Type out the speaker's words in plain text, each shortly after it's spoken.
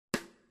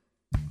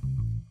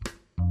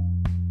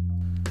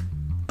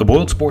The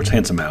Boiled Sports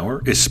Handsome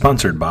Hour is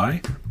sponsored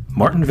by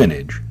Martin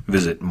Vintage.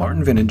 Visit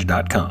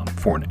martinvintage.com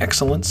for an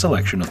excellent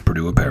selection of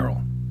Purdue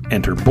apparel.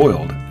 Enter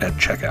BOILED at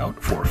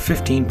checkout for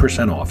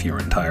 15% off your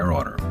entire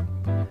order.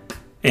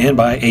 And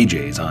by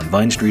AJ's on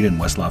Vine Street in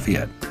West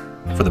Lafayette.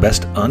 For the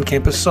best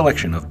on-campus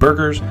selection of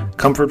burgers,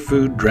 comfort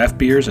food, draft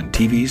beers, and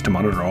TVs to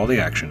monitor all the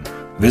action,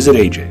 visit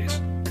AJ's.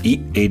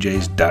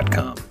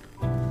 EatAJ's.com.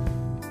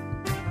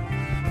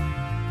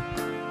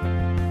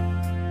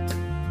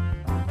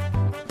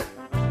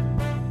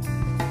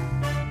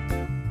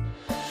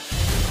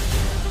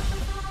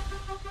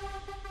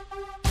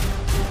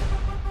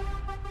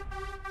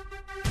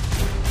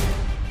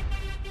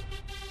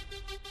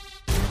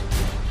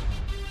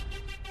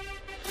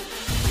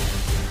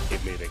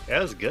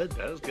 That was good.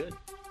 That was good.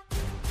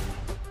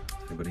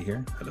 Anybody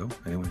here? Hello?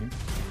 Anyone here?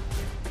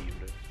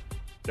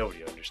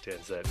 Nobody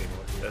understands that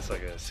anymore. That's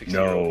like a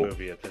 60-year-old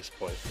movie at this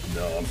point.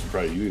 No, I'm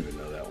surprised you even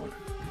know that one.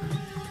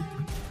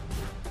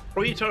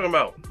 What are you talking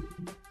about?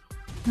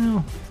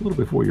 No, it's a little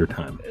before your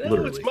time. No,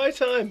 literally. It's my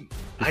time.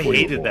 I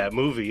hated that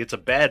movie. It's a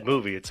bad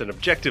movie. It's an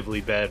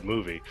objectively bad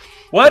movie.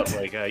 What?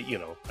 But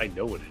I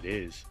know what it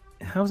is.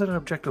 How is that an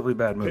objectively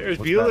bad movie? Ferris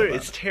Bueller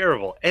is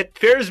terrible.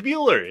 Ferris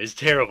Bueller is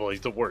terrible. He's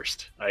the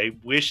worst. I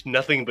wish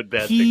nothing but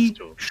bad things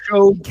to him. He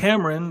showed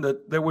Cameron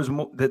that there was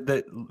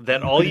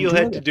that all you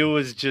had to do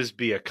was just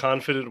be a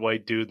confident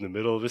white dude in the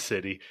middle of a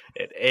city,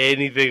 and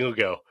anything will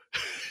go.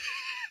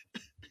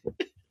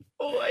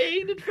 Oh, I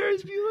hated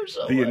Ferris Bueller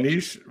so much. The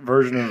Anish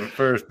version of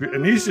Ferris Bueller.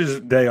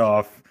 Anish's day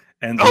off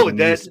ends with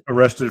Anish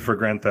arrested for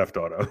Grand Theft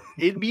Auto.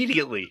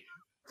 Immediately.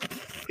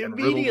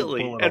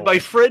 And my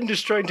friend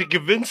is trying to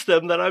convince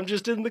them that I'm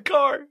just in the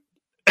car.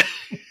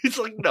 It's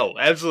like, no,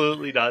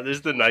 absolutely not. This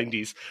is the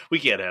 90s. We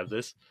can't have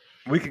this.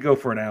 We could go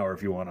for an hour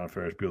if you want on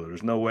Ferris Bueller.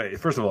 There's no way.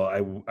 First of all,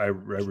 I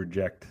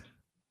reject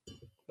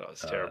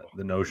it's terrible.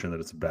 The notion that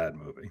it's a bad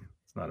movie.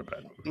 It's not a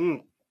bad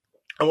movie.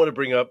 I want to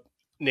bring up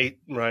Nate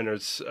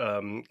Reiner's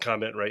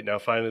comment right now.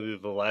 Finally,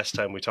 the last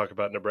time we talk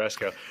about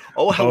Nebraska.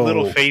 Oh, how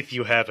little faith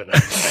you have in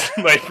us,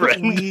 my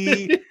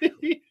friend.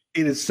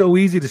 It is so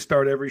easy to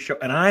start every show.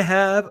 And I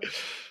have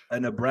a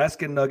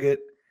Nebraska nugget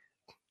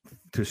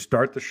to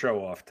start the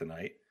show off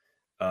tonight.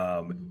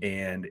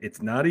 And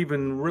it's not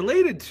even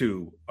related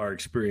to our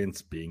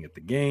experience being at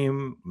the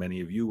game.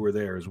 Many of you were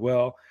there as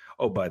well.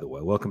 Oh, by the way,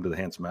 welcome to the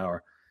Handsome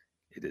Hour.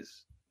 It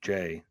is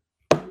Jay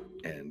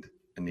and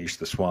Anish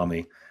the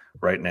Swami.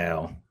 Right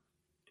now,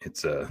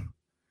 it's a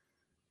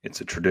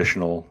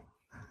traditional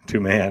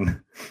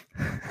two-man.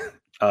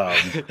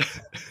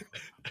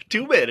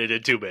 Two-man and a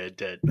two-man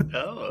tent.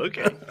 Oh,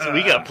 okay. So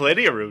we got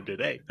plenty of room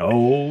today.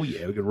 Oh,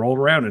 yeah. We can roll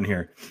around in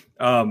here.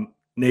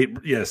 Nate,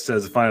 yes,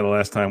 says finally the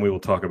last time we will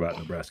talk about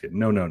Nebraska.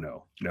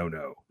 No.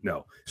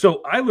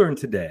 So I learned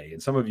today,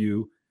 and some of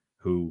you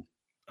who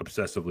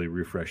obsessively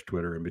refresh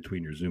Twitter in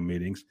between your Zoom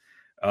meetings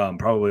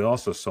probably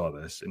also saw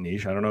this.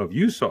 Anish, I don't know if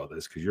you saw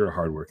this because you're a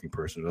hardworking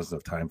person who doesn't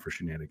have time for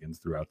shenanigans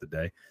throughout the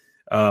day.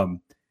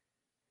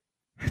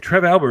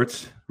 Trev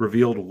Alberts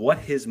revealed what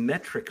his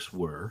metrics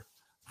were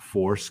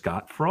for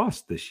Scott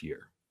Frost this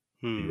year.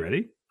 You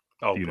ready?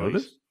 Oh, do you know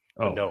this?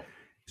 Oh, no.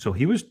 So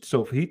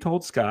he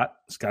told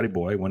Scotty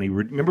Boy when he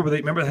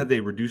remember how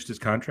they reduced his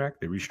contract,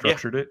 they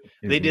restructured it.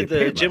 They did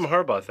the Jim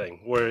Harbaugh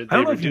thing where I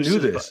don't know if you knew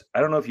this. I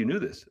don't know if you knew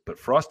this, but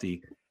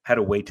Frosty had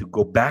a way to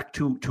go back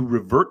to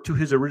revert to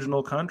his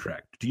original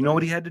contract. Do you know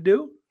what he had to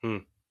do?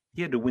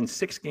 He had to win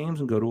 6 games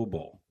and go to a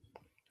bowl.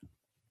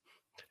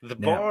 The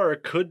bar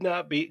could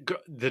not be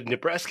the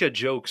Nebraska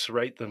jokes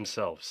write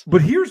themselves.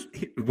 But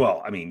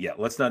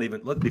let's not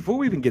even before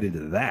we even get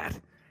into that.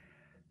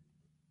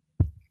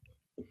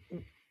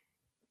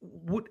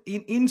 What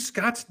in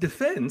Scott's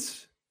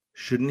defense,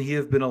 shouldn't he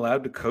have been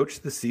allowed to coach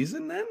the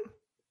season then?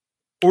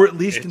 Or at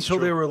least until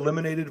they were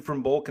eliminated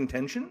from bowl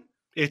contention?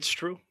 It's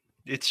true.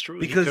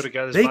 Because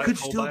they could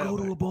still go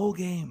to a bowl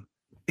game.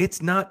 It's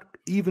not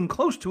even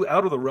close to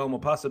out of the realm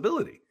of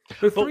possibility.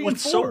 But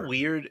what's so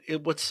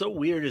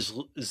weird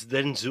is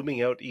then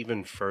zooming out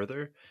even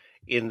further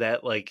in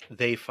that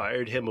they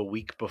fired him a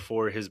week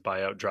before his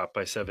buyout dropped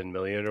by $7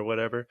 million or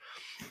whatever.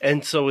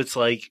 And so it's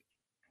like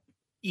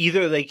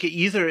either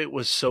it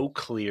was so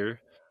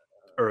clear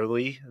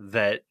early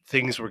that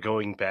things were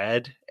going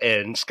bad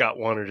and Scott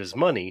wanted his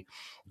money,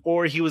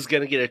 or he was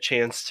going to get a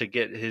chance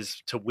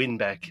to win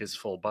back his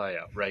full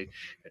buyout, right?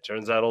 It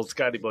turns out old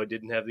Scotty Boy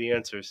didn't have the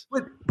answers.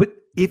 But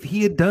if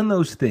he had done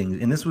those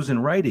things, and this was in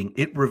writing,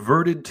 it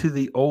reverted to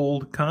the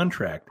old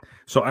contract.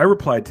 So I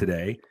replied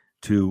today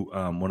to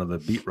one of the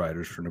beat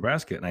writers for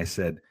Nebraska, and I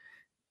said,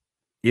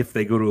 if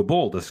they go to a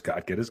bowl, does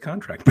Scott get his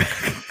contract back?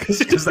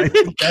 Because I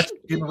think that's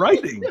in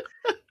writing.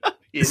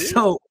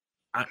 So,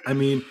 I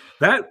mean,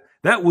 that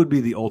would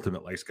be the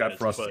ultimate. Scott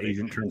Frost's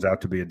agent turns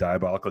out to be a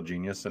diabolical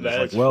genius. And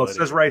it's funny. It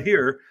says right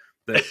here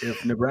that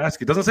if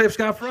Nebraska, it doesn't say if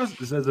Scott Frost,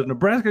 it says if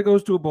Nebraska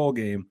goes to a bowl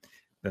game,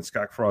 then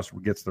Scott Frost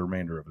gets the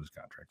remainder of his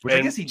contract. Which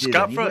I guess he did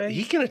anyway. Frost,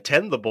 he can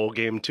attend the bowl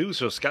game too,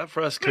 so Scott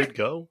Frost could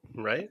go,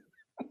 right?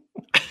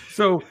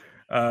 So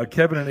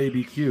Kevin and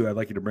ABQ, I'd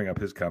like you to bring up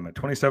his comment.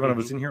 27 of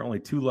us in here, only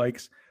 2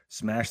 likes.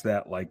 Smash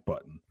that like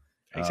button.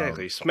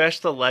 Exactly. Smash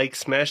the like,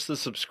 smash the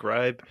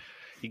subscribe.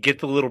 You get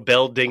the little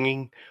bell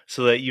dinging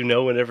so that you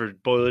know whenever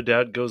Boiler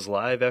Dad goes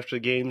live after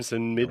the games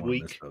and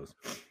midweek.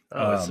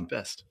 Oh, it's the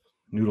best.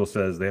 Noodle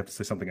says they have to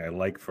say something I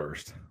like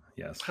first.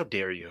 Yes. How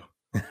dare you?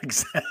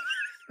 Exactly.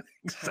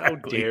 How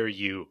dare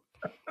you?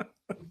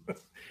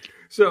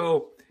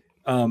 So,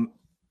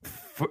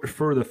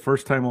 for the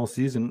first time all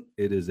season,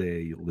 it is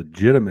a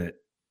legitimate.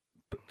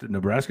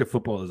 Nebraska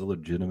football is a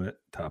legitimate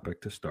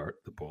topic to start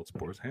the Bold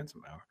Sports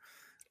Handsome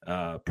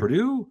Hour.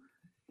 Purdue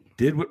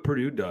did what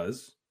Purdue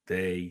does.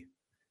 They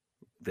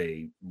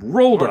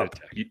rolled up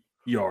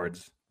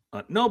yards.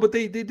 No, but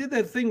they did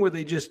that thing where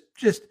they just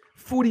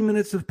 40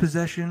 minutes of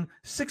possession,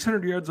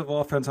 600 yards of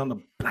offense on the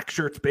black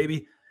shirts,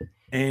 baby.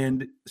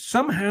 And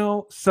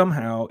somehow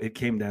it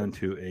came down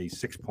to a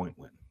 6-point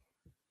win.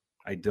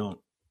 I don't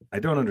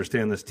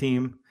understand this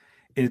team.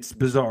 It's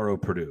bizarro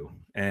Purdue.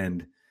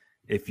 And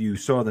if you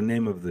saw the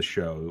name of the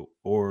show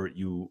or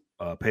you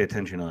pay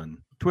attention on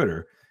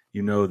Twitter,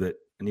 you know that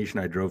Anish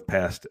and I drove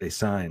past a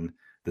sign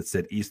that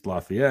said East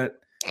Lafayette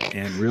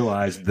and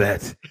realized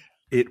that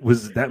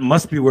that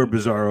must be where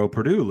bizarro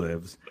Purdue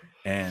lives.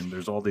 And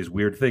there's all these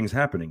weird things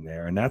happening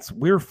there. And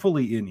we're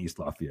fully in East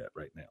Lafayette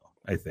right now,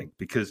 I think,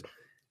 because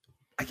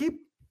I keep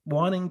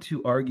wanting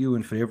to argue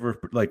in favor of,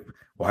 like,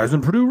 why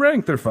isn't Purdue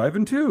ranked? They're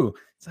 5-2.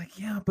 It's like,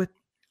 yeah, but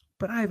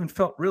I haven't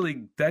felt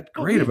really that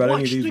great about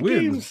any of these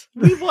wins.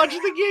 We've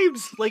watched the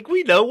games. Like,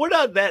 we know we're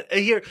not that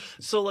here.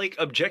 So, like,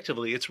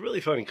 objectively, it's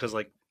really funny because,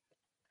 like,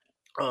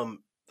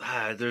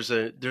 there's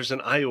an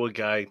Illinois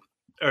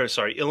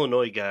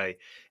guy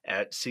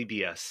at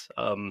CBS,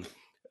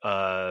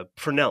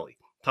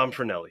 Tom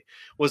Fernelli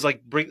was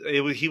like,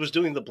 he was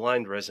doing the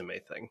blind resume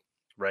thing,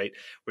 right?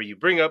 Where you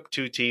bring up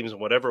two teams and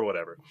whatever,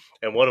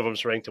 and one of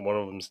them's ranked and one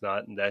of them's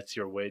not. And that's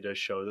your way to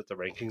show that the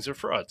rankings are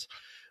frauds.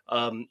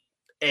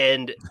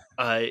 And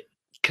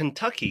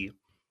Kentucky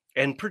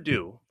and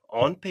Purdue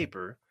on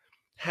paper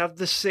have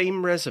the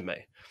same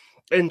resume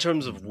in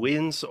terms of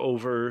wins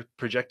over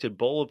projected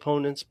bowl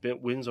opponents,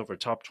 wins over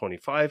top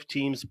 25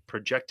 teams,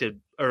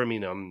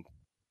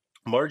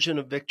 margin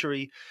of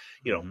victory.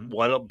 You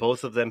know,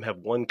 both of them have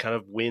one kind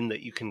of win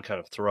that you can kind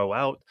of throw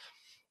out.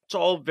 It's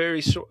all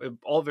very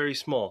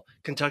small.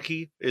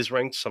 Kentucky is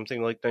ranked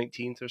something like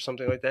 19th or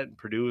something like that. And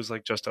Purdue is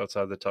like just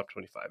outside the top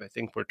 25. I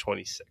think we're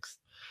 26th.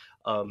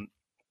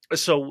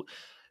 So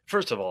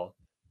first of all,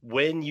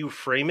 when you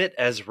frame it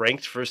as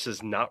ranked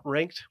versus not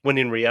ranked, when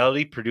in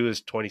reality Purdue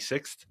is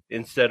 26th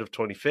instead of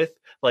 25th,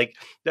 like,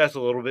 that's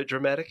a little bit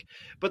dramatic.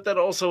 But then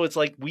also it's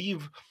like we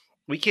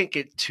can't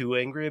get too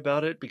angry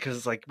about it because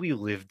it's like we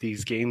lived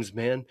these games,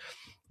 man.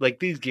 Like,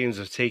 these games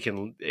have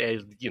taken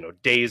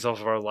days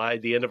off of our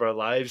life, the end of our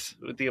lives,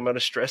 with the amount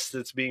of stress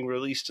that's being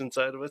released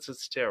inside of us.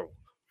 It's terrible.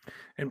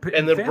 And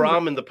then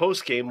Brom in the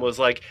post game was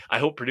like, I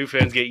hope Purdue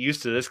fans get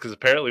used to this because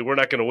apparently we're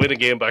not going to win a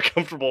game by a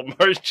comfortable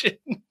margin.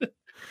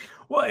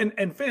 Well,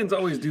 and fans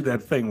always do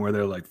that thing where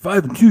they're like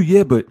 5-2,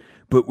 yeah, but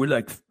we're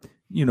like,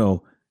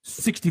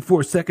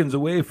 64 seconds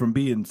away from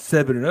being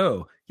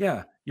 7-0.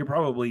 Yeah, you're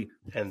probably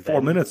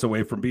 4 minutes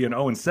away from being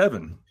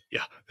 0-7.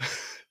 Yeah.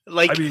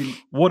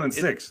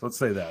 1-6. Let's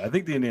say that. I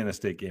think the Indiana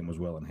State game was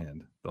well in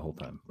hand the whole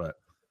time, but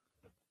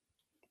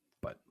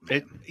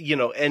it,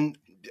 and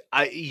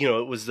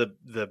it was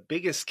the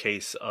biggest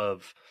case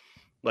of,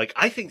 like,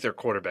 I think their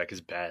quarterback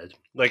is bad.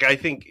 Like, I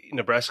think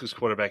Nebraska's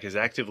quarterback is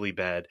actively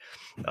bad.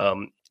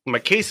 My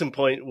case in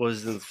point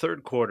was in the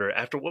third quarter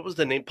after, what was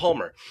the name?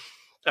 Palmer.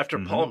 After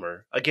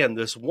Palmer, again,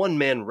 this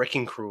one-man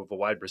wrecking crew of a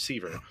wide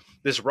receiver,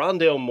 this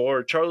Rondale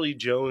Moore, Charlie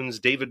Jones,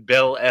 David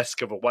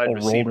Bell-esque of a wide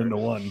receiver, rolled into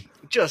one,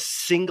 just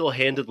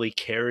single-handedly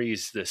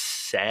carries this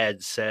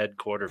sad, sad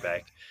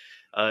quarterback.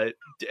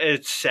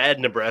 It's sad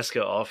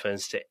Nebraska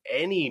offense to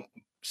any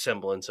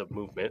semblance of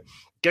movement,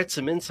 gets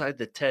him inside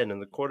the 10,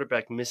 and the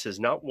quarterback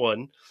misses not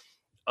one,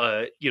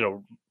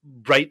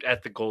 right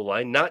at the goal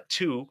line, not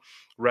two,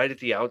 right at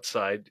the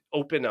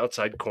open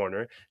outside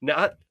corner,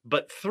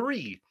 but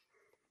three,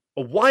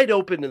 wide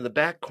open in the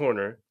back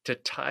corner to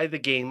tie the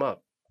game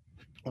up.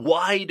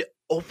 Wide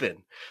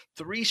open.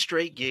 3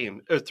 straight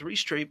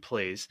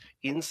plays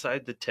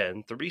inside the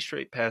 10, 3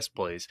 straight pass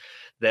plays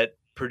that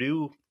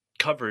Purdue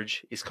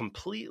coverage is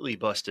completely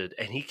busted,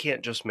 and he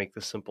can't just make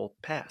the simple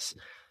pass.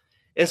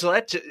 And so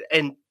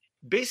and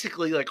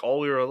basically, like,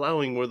 all we were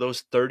allowing were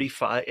those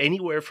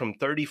anywhere from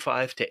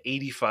 35 to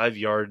 85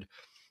 yard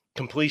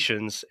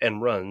completions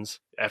and runs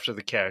after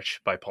the catch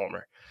by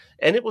Palmer.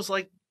 And it was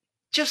like,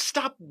 just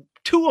stop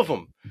 2 of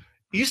them.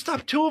 You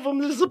stop 2 of them,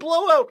 this is a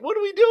blowout. What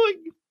are we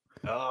doing?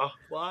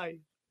 Why?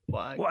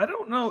 Well, I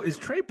don't know. Is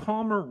Trey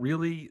Palmer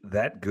really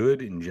that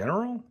good in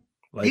general?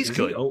 Like, he's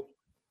good.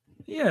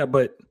 Yeah,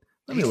 but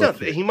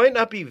he might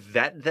not be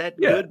that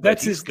good.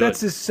 That's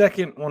his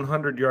second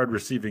 100-yard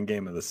receiving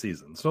game of the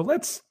season. So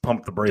let's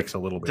pump the brakes a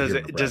little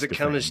bit. Does it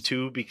count as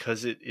 2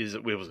 because it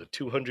was a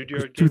 200-yard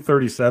game?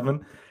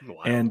 237. Wow.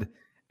 And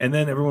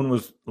then everyone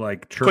was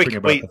like chirping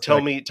about. Wait,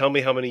 tell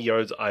me how many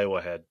yards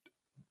Iowa had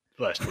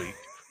last week.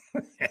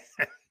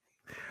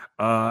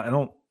 I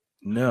don't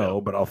No,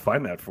 but I'll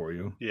find that for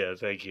you. Yeah,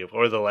 thank you.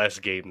 Or the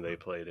last game they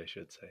played, I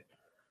should say.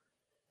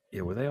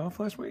 Yeah, were they off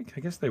last week? I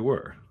guess they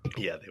were.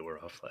 Yeah, they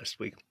were off last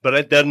week. But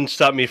it doesn't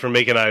stop me from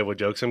making Iowa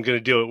jokes. I'm going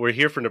to do it. We're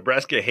here for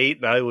Nebraska hate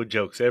and Iowa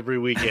jokes every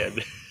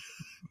weekend.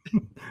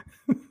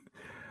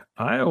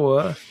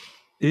 Iowa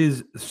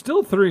is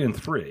still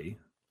 3-3.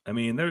 I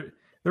mean, they're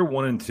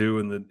 1-2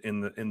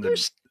 in the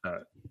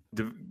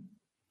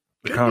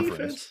conference.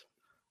 Defense.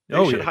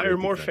 They should hire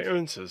more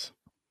Ferences.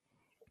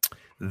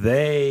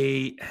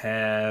 They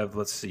have,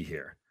 let's see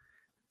here.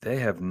 They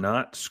have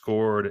not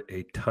scored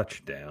a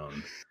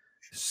touchdown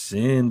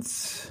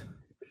since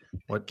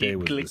what day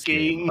was this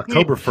game?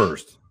 October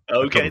 1st.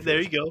 Okay, there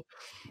you go.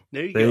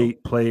 They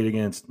played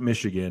against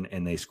Michigan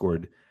and they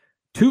scored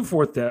 2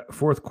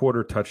 fourth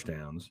quarter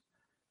touchdowns,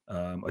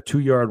 a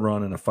 2-yard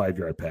run and a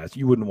 5-yard pass.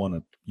 You wouldn't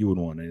want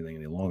anything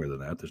any longer than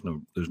that. There's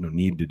no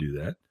need to do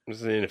that.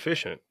 This is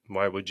inefficient.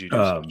 Why would you do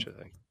such a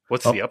thing?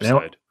 What's the upside?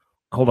 Now,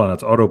 hold on,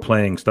 it's auto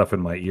playing stuff in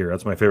my ear.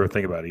 That's my favorite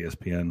thing about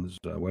ESPN's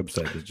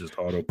website is just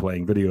auto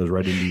playing videos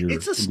right into your.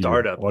 It's a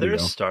startup. They're a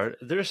startup.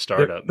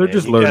 They're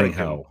just learning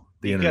how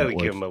the internet works. You got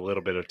to give them a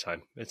little bit of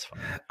time. It's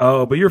fine.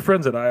 Oh, but your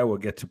friends at Iowa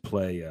get to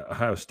play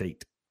Ohio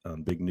State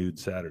on Big Nude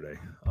Saturday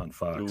on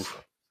Fox.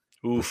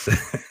 Oof.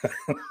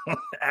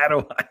 At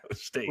Ohio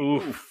State.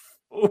 Oof.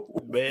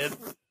 Man.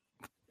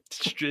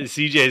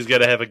 CJ's got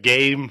to have a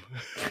game.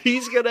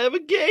 He's going to have a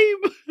game.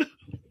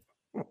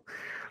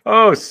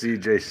 Oh,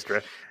 CJ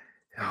Stroud.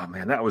 Oh,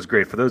 man, that was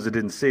great. For those that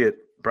didn't see it,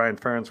 Brian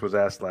Ferentz was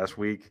asked last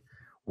week,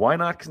 why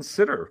not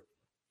consider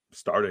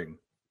starting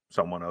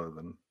someone other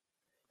than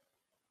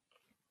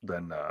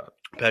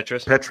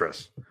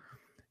Petras?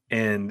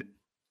 And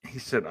he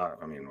said,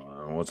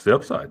 what's the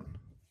upside?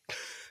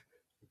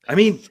 I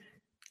mean,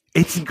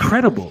 it's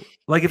incredible.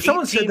 Like if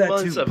someone said that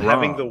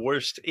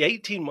to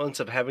 18 months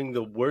of having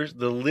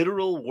the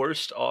literal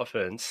worst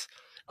offense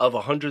of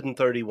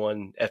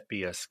 131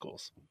 FBS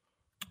schools.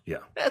 Yeah.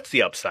 That's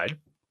the upside.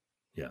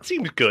 Yeah.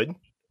 Seems good.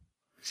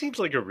 Seems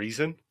like a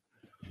reason.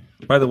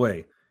 By the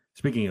way,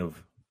 speaking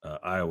of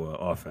Iowa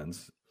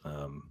offense,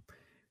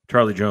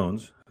 Charlie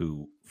Jones,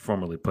 who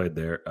formerly played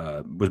there,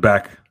 was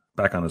back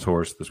on his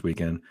horse this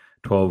weekend.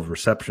 12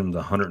 receptions,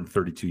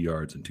 132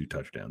 yards, and 2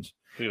 touchdowns.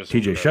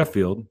 TJ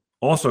Sheffield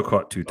also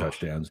caught 2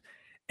 touchdowns.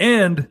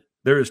 And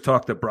there is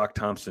talk that Brock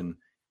Thompson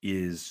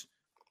is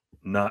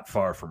not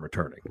far from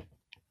returning.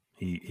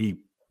 He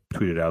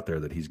tweeted out there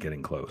that he's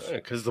getting close.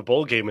 Because the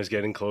bowl game is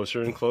getting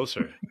closer and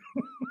closer.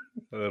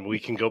 We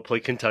can go play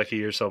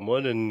Kentucky or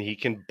someone, and he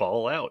can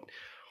ball out.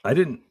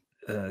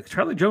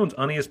 Charlie Jones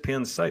on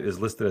ESPN's site is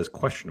listed as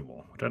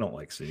questionable, which I don't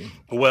like seeing.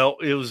 Well,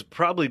 it was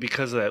probably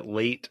because of that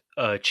late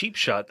cheap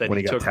shot that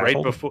he took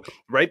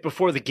right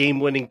before the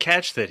game-winning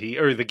catch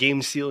the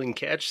game-sealing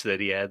catch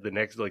that he had on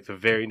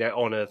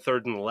a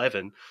 3rd and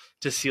 11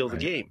 to seal the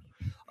game.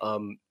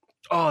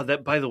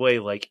 That, by the way,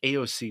 like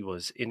AOC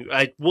was in.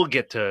 We'll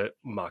get to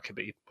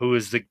Maccabi, who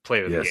is the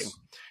player of the game.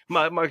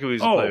 Maccabi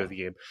was the player of the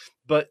game.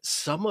 But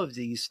some of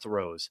these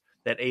throws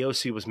that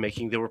AOC was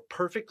making, they were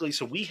perfectly.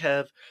 So we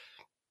have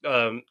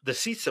the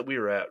seats that we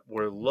were at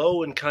were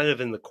low and kind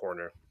of in the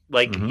corner,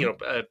 like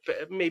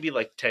maybe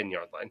like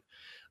 10-yard line,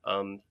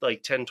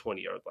 like 10,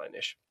 20-yard line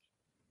ish.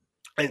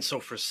 And so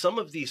for some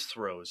of these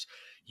throws,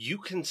 you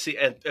can see,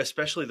 and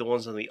especially the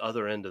ones on the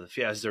other end of the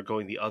field as they're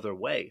going the other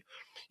way,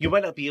 you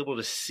might not be able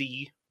to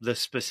see the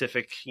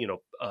specific,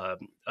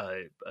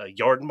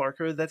 yard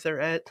marker that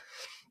they're at.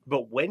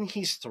 But when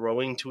he's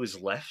throwing to his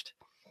left,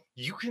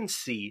 you can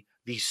see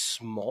these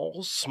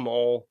small,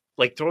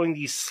 like throwing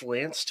these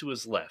slants to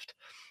his left.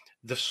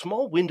 The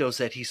small windows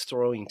that he's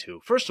throwing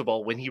to, first of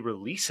all, when he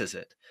releases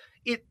it,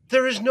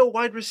 there is no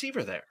wide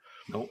receiver there.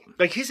 Nope.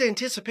 Like his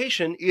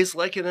anticipation is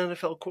like an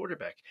NFL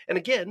quarterback. And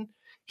again,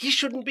 he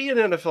shouldn't be an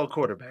NFL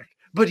quarterback,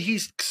 but he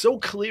so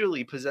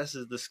clearly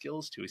possesses the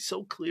skills to. He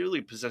so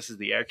clearly possesses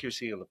the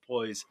accuracy and the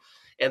poise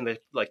and the,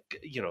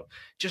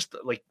 just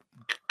like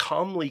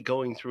calmly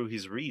going through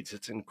his reads.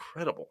 It's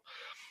incredible.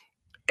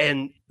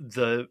 And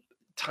the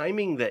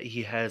timing that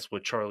he has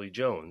with Charlie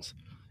Jones,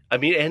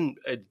 and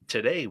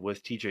today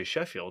with TJ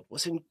Sheffield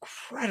was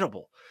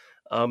incredible.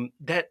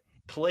 That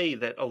play,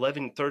 that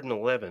 3rd and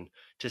 11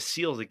 to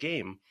seal the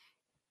game,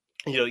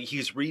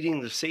 he's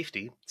reading the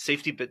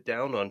safety bit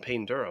down on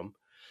Payne Durham,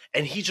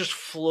 and he just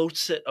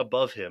floats it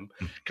above him,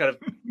 kind of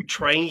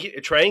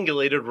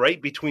triangulated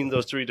right between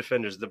those 3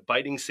 defenders, the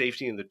biting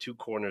safety and the 2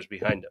 corners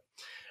behind him,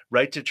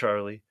 right to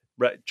Charlie.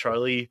 Right,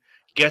 Charlie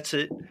gets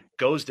it,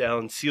 goes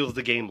down, seals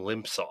the game,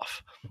 limps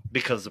off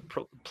because the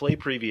play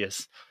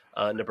previous,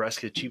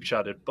 Nebraska cheap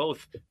shotted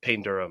both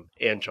Payne Durham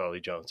and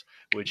Charlie Jones,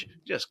 which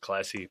just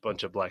classy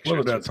bunch of black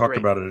shirts. Well, talked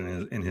about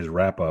it in his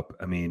wrap up.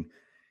 I mean,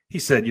 he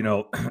said,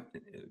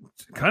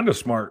 kind of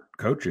smart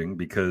coaching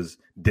because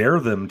dare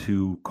them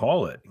to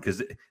call it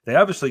because they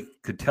obviously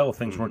could tell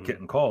things weren't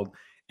getting called.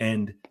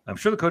 And I'm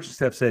sure the coaching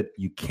staff said,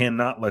 you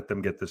cannot let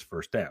them get this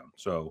first down.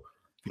 So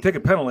if you take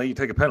a penalty, you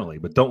take a penalty,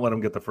 but don't let them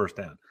get the first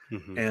down.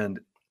 Mm-hmm. And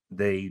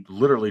they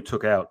literally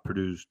took out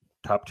Purdue's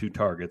top 2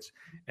 targets,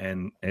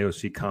 and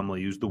AOC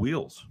calmly used the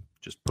wheels.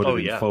 Just put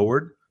it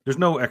forward, There's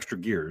no extra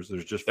gears.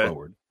 There's just That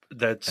forward.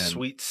 that And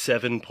sweet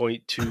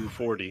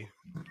 7.240.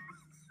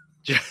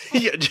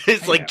 Yeah,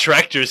 just like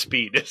tractor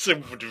speed.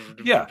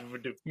 yeah,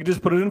 you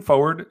just put it in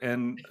forward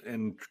and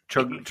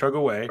chug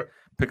away.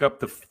 Pick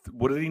up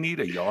what did he need?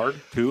 A yard,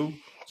 two,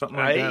 something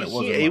like that.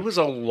 It was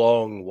a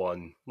long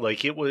one.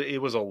 Like it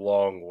was a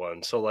long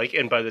one. So like,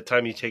 and by the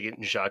time you take it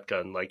in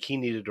shotgun, like he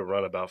needed to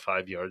run about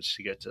 5 yards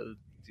to get to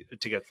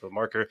the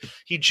marker.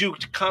 He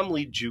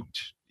calmly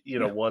juked,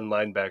 one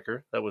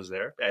linebacker that was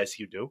there, as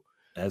you do,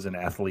 as an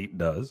athlete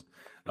does.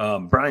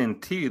 Brian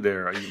T.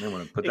 There, you may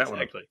want to put that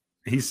one up.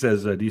 He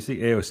says, do you see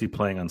AOC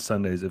playing on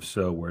Sundays? If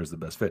so, where's the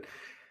best fit?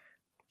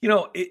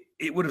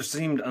 It would have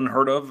seemed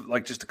unheard of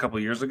like just a couple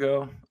of years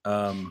ago.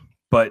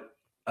 But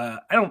I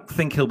don't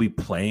think he'll be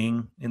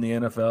playing in the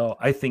NFL.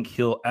 I think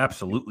he'll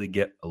absolutely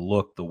get a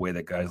look the way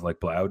that guys like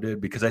Blau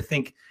did, because I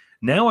think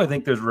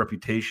there's a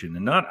reputation,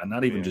 and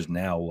not even just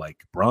now like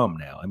Brom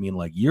now. I mean,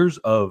 like years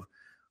of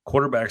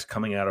quarterbacks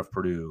coming out of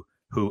Purdue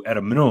who at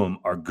a minimum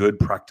are good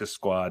practice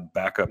squad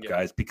backup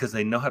guys because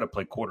they know how to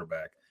play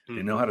quarterback. Mm-hmm.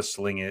 They know how to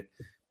sling it.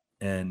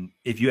 And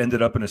if you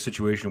ended up in a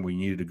situation where you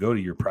needed to go to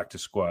your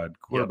practice squad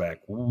quarterback,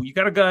 well, you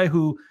got a guy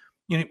who,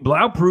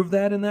 Blau proved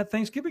that in that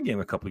Thanksgiving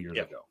game a couple of years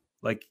ago.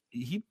 Like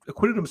he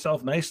acquitted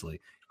himself nicely.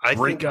 I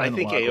think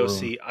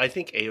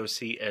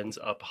AOC ends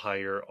up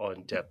higher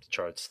on depth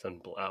charts than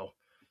Blau,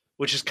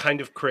 which is kind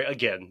of crazy.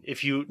 Again,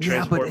 if you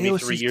transport me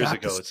 3 years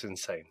ago, it's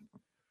insane.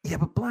 Yeah,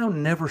 but Blau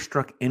never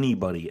struck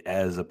anybody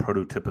as a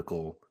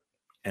prototypical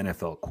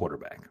NFL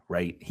quarterback,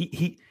 right?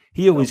 He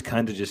always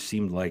kind of just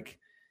seemed like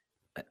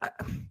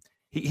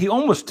he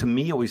almost, to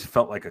me, always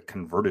felt like a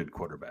converted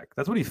quarterback.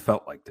 That's what he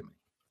felt like to me.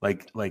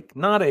 Like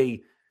not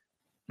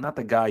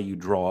the guy you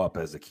draw up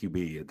as a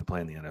QB to play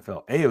in the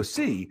NFL.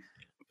 AOC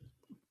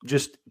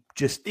just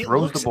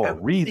throws the ball,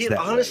 reads that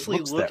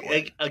honestly way, look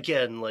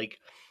again like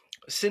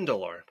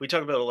Sindelar. We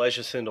talk about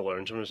Elijah Sindelar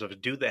in terms of a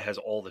dude that has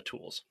all the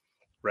tools,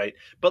 right?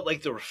 But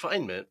like the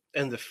refinement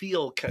and the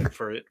feel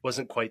for it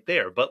wasn't quite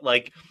there. But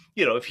like,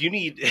 if you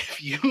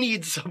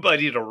need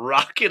somebody to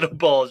rocket a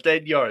ball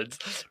 10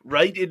 yards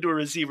right into a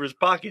receiver's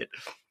pocket,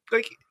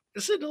 like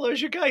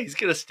Sindelar's your guy. He's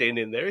gonna stand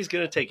in there. He's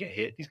gonna take a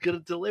hit. He's gonna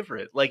deliver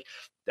it. Like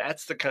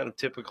that's the kind of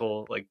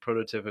typical, like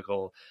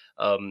prototypical,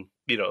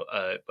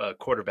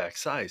 quarterback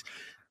size.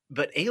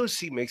 But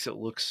AOC makes it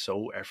look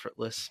so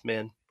effortless,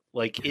 man.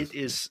 Like it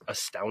is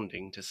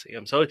astounding to see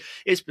him. So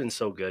it's been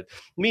so good.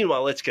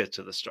 Meanwhile, let's get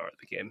to the start of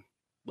the game.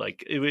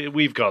 Like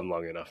we've gone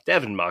long enough.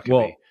 Devin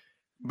Mockabee.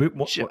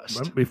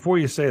 Before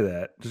you say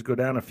that, just go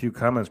down a few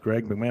comments.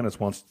 Greg McManus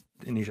wants.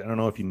 I don't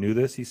know if you knew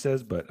this. He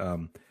says, but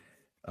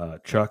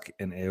Chuck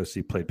and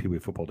AOC played Pee Wee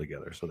football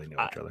together, so they know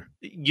each other.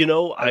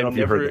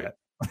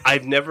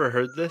 I've never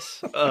heard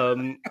this.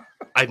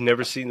 I've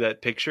never seen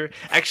that picture.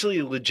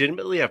 Actually,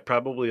 legitimately, I've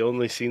probably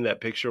only seen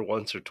that picture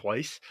once or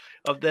twice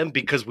of them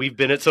because we've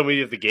been at so many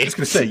of the games. I was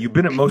going to say, you've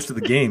been at most of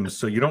the games,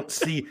 so you don't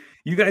see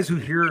 – you guys who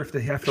hear if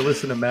they have to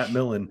listen to Matt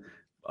Millen,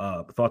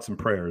 thoughts and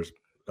prayers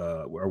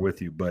are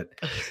with you, but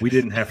we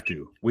didn't have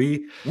to.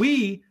 We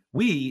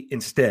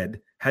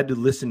instead had to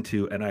listen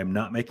to, and I'm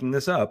not making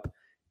this up,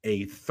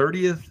 a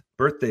 30th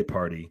birthday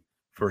party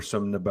for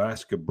some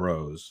Nebraska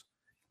bros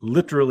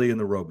literally in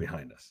the row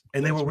behind us.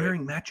 And they were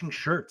wearing matching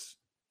shirts.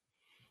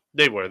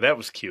 They were. That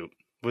was cute.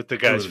 With the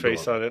guy's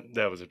face on it.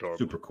 That was adorable.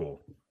 Super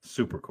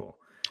cool.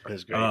 That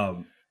was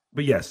great.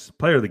 But yes,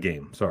 player of the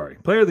game. Sorry.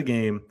 Player of the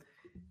game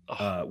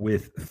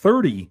with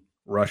 30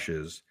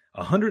 rushes,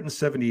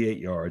 178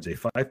 yards, a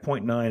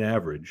 5.9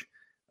 average,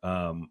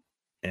 and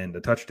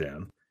a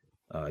touchdown.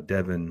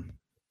 Devin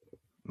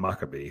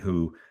Mockabee,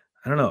 who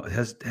I don't know,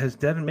 has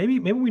Devin, maybe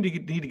we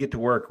need to get to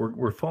work.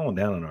 We're falling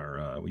down on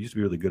our, we used to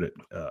be really good at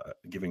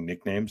giving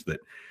nicknames that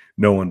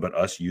no one but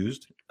us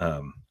used.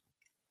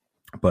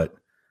 But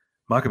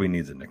Mockabee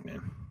needs a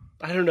nickname.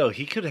 I don't know.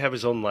 He could have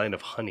his own line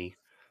of honey.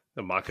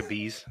 The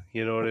Maccabees,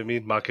 you know what I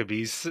mean?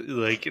 Maccabees,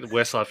 like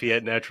West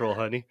Lafayette Natural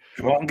Honey.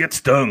 You won't get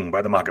stung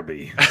by the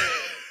Maccabee.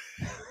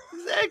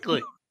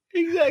 Exactly.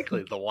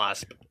 The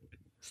Wasp.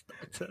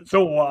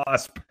 The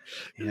Wasp.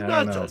 Yeah,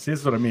 I don't know. See,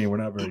 this is what I mean. We're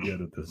not very good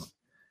at this.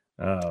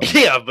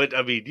 Yeah, but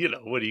I mean,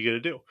 what are you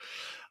going to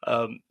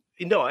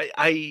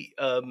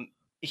do?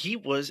 He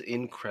was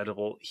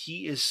incredible.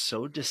 He is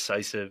so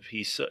decisive.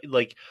 He's so,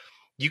 like,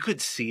 you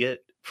could see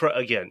it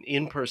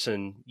in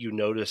person. You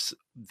notice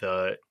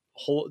the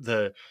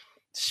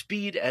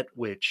speed at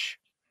which,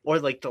 or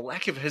like the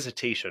lack of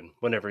hesitation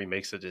whenever he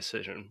makes a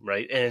decision,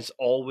 right? And it's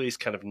always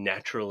kind of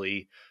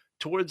naturally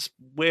towards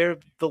where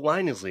the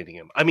line is leading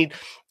him. I mean,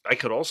 I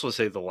could also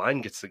say the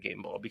line gets the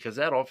game ball because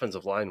that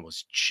offensive line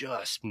was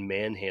just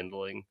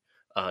manhandling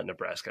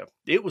Nebraska.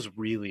 It was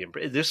really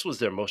impressive. This was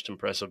their most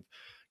impressive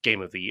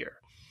game of the year,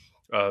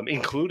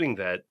 including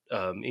the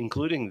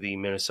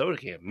Minnesota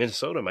game.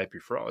 Minnesota might be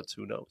frauds,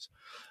 who knows?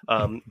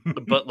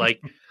 But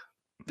like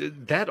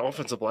that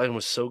offensive line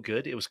was so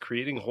good. It was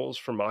creating holes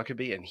for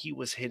Mockabee, and he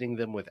was hitting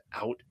them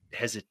without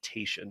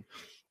hesitation.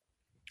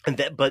 And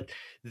that, but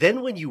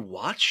then when you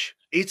watch,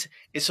 it's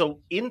so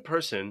in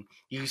person,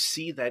 you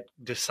see that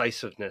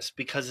decisiveness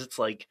because it's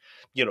like,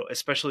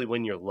 especially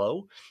when you're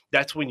low,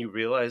 that's when you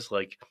realize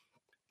like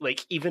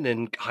even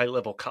in high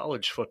level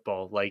college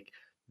football, like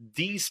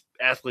these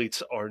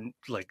athletes are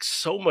like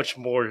so much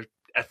more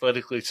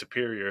athletically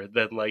superior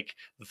than like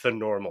the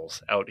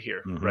normals out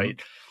here, Mm-hmm.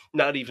 right?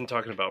 Not even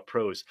talking about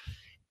pros.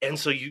 And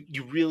so you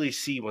really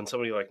see when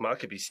somebody like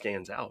Maccabee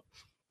stands out.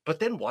 But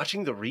then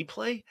watching the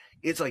replay,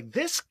 it's like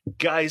this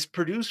guy's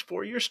produced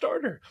 4-year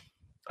starter.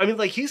 I mean,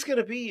 like he's going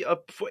to be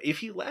up if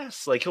he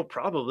lasts. Like he'll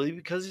probably,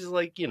 because he's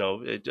like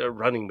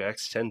running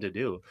backs tend to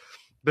do,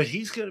 but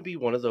he's going to be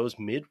one of those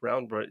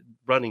mid-round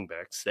running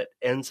backs that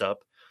ends up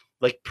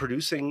like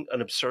producing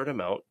an absurd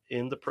amount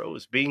in the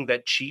pros, being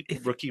that cheap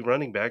If rookie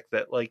running back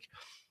that like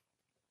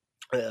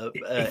if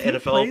he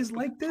NFL plays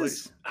like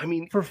plays. this I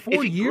mean, for if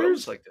four he grows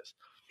years, like this,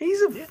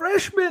 he's a yeah,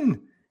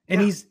 freshman,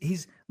 and yeah.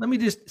 he's. Let me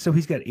just. So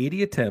he's got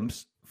 80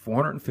 attempts,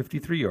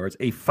 453 yards,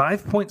 a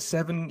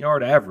 5.7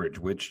 yard average,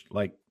 which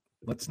like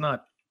let's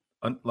not.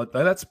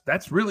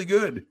 That's really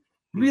good,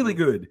 really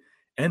Mm-hmm. good,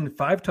 and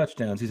 5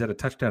 touchdowns. He's had a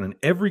touchdown in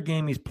every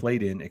game he's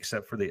played in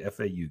except for the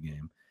FAU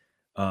game.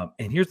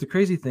 And here's the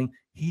crazy thing: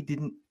 he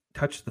didn't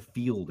touch the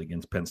field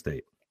against Penn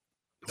State,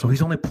 so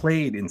he's only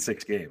played in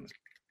 6 games,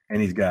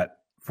 and he's got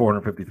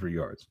 453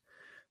 yards.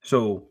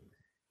 So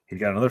he's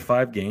got another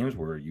 5 games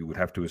where you would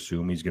have to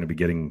assume he's going to be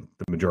getting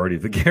the majority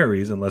of the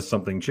carries unless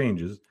something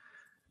changes.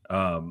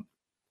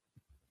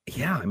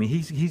 Yeah, I mean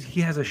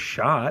he has a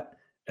shot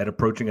at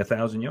approaching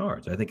 1,000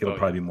 yards. I think it'll Oh yeah.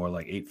 probably be more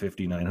like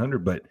 850,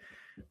 900,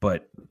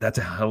 but that's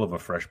a hell of a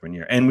freshman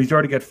year, and we've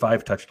already got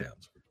 5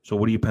 touchdowns. So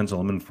what do you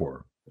pencil him in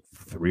for?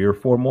 3 or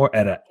 4 more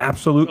at an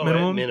absolute Oh, at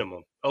minimum,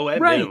 minimum. Oh, at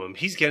right? minimum.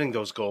 He's getting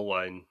those goal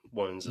line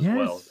ones as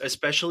well, Yes.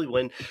 especially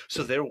when.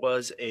 So there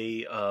was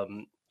it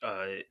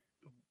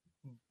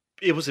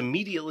was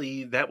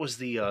immediately that was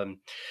the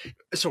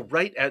so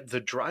right at the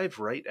drive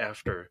right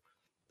after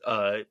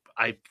I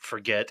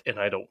forget, and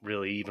I don't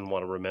really even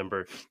want to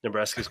remember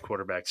Nebraska's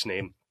quarterback's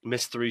name.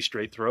 Missed 3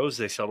 straight throws.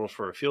 They settled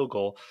for a field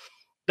goal.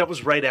 That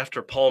was right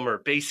after Palmer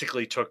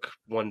basically took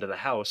one to the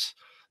house.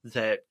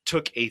 That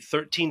took a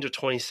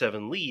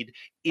 13-27 lead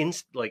in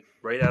like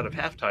right out of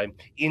halftime,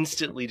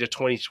 instantly to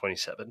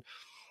 20-27.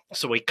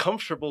 So a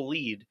comfortable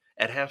lead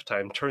at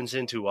halftime Yep.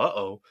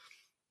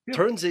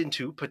 turns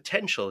into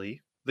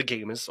potentially the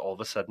game is all of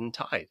a sudden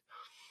tied.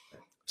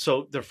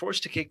 So they're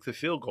forced to kick the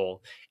field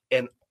goal,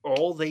 and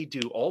all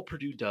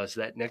Purdue does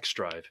that next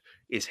drive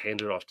is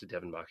hand it off to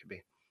Devin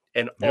Maccabee.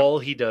 And Yep. all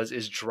he does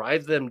is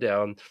drive them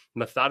down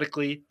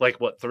methodically, like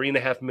what,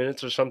 3.5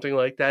 minutes or something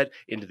like that,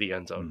 into the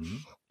end zone. Mm-hmm.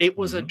 It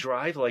was a Mm-hmm.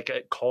 drive like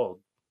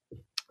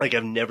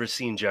I've never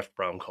seen Jeff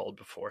Brown called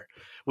before,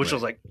 which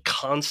was Right. like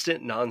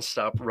constant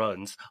nonstop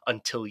runs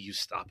until you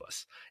stop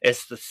us.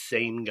 It's the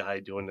same guy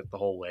doing it the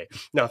whole way.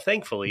 Now,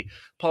 thankfully,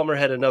 Palmer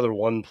had another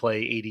one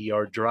play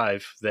 80-yard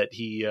drive that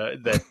he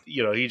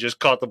just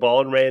caught the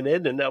ball and ran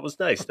in, and that was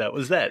nice. That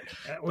was that.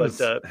 That But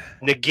was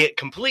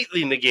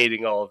completely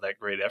negating all of that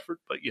great effort.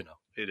 But it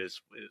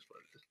is what it is.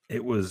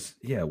 it was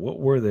yeah. What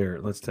were there?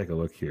 Let's take a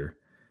look here.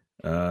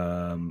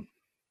 Um,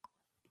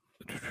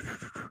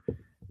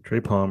 Trey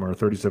Palmer,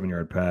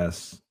 37-yard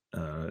pass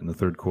in the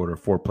third quarter,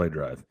 4-play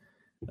drive.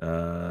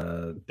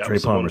 That Trey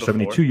was the one Palmer, before.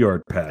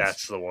 72-yard pass.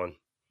 That's the one.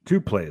 2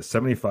 plays,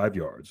 75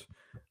 yards.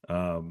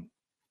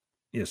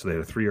 Yeah, so they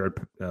had a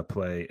 3-yard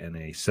play and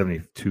a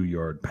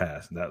 72-yard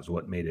pass, and that was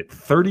what made it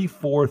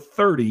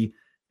 34-30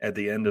 at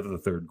the end of the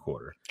third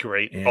quarter.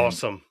 Great. And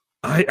Awesome.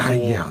 I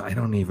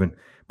don't even.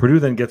 Purdue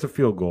then gets a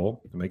field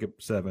goal to make it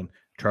 7.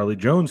 Charlie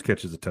Jones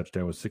catches a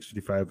touchdown with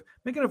 6:55,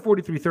 making it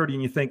 43-30,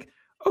 and you think,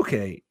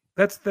 okay,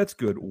 that's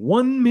good.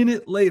 1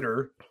 minute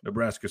later,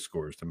 Nebraska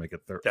scores to make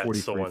it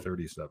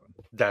 43-37.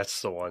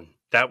 That's the one.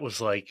 That was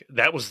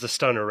the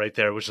stunner right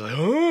there. Which was like,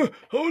 oh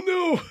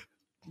no!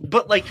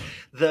 But like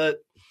the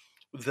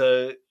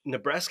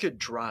Nebraska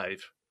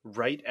drive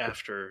right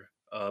after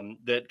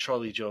that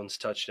Charlie Jones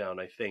touchdown,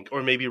 I think,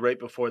 or maybe right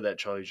before that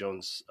Charlie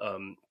Jones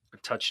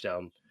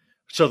touchdown.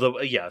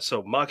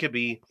 So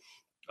Maccabee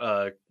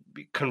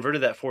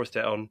converted that 4th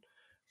down,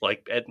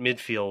 like at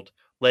midfield,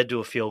 led to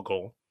a field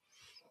goal.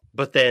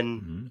 But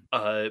then,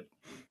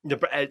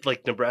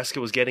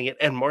 Nebraska was getting it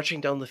and marching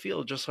down the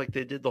field just like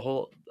they did the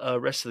whole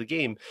rest of the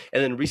game.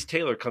 And then Reese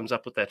Taylor comes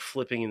up with that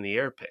flipping in the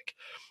air pick,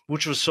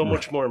 which was so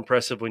much more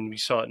impressive when we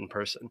saw it in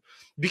person,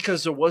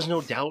 because there was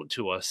no doubt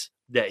to us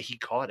that he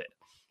caught it.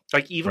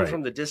 Like even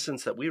from the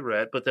distance that we were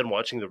at, but then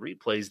watching the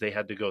replays, they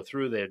had to go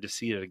through, they had to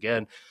see it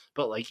again.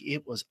 But like,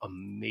 it was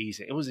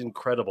amazing. It was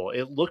incredible.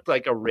 It looked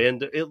like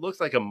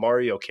a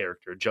Mario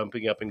character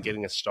jumping up and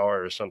getting a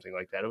star or something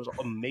like that. It was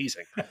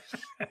amazing.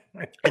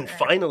 And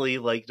finally,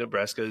 like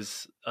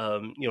Nebraska's,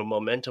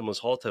 momentum was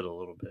halted a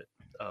little bit.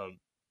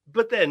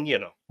 But then,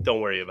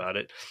 don't worry about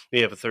it. We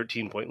have a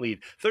 13-point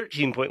lead.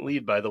 13-point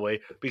lead, by the way,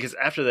 because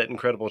after that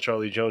incredible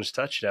Charlie Jones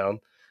touchdown,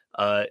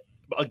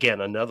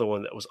 again, another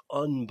one that was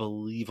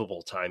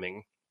unbelievable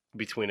timing.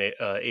 between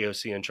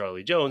AOC and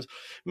Charlie Jones,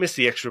 miss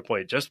the extra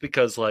point just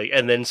because,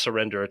 and then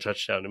surrender a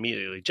touchdown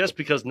immediately, just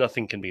because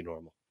nothing can be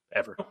normal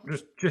ever.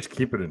 Just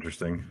keep it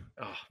interesting.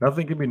 Oh.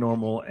 Nothing can be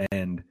normal,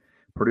 and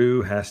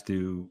Purdue has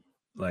to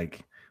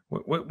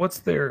what's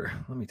their?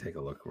 Let me take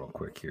a look real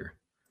quick here.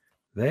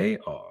 They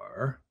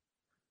are.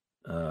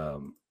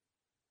 I'm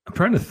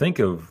trying to think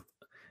of.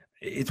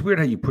 It's weird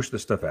how you push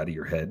this stuff out of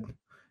your head,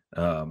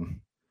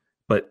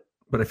 but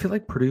I feel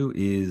like Purdue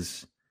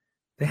is.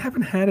 They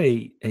haven't had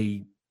a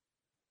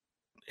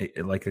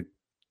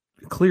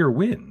clear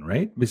win,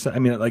 right? I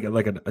mean, like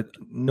a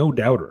no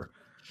doubter.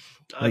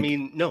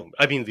 No.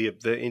 I mean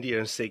the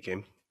Indiana State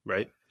game,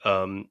 right?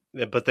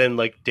 But then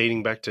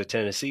dating back to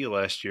Tennessee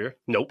last year,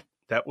 nope,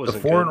 that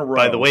wasn't good. In a row.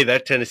 By the way,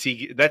 that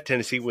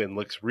Tennessee win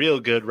looks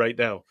real good right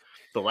now.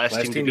 The last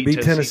team to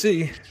beat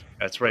Tennessee.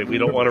 That's right. We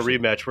don't want a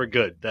rematch. We're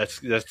good. That's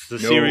the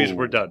series.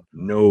 We're done.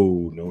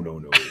 No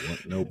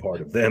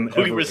part of them.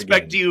 We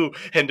respect you,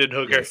 Hendon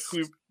Hooker.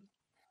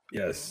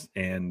 Yes,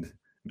 and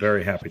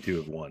very happy to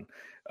have won.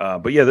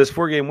 But yeah, this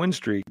 4-game win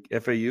streak: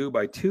 FAU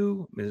by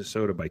 2,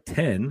 Minnesota by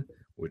 10,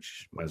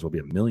 which might as well be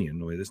a million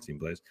the way this team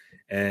plays,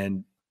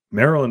 and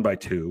Maryland by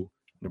 2,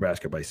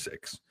 Nebraska by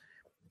 6.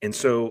 And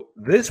so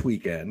this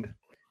weekend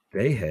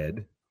they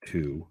head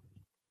to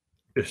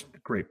just a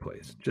great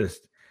place.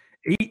 Just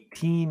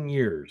 18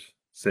 years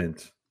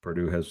since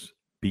Purdue has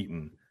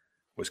beaten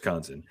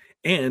Wisconsin,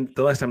 and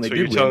the last time they did.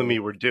 So you're telling me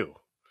we're due?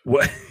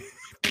 What?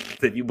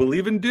 That you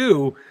believe in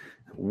due?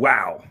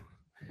 Wow.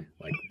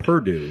 Like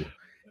Purdue,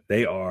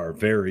 they are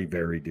very,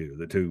 very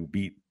due to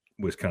beat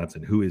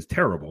Wisconsin, who is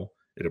terrible,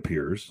 it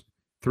appears.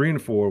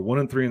 3-4,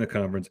 1-3 in the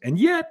conference. And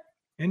yet,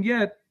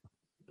 the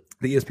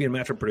ESPN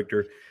matchup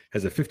predictor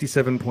has a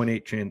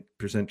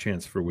 57.8%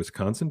 chance for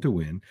Wisconsin to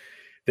win.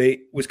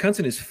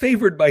 Wisconsin is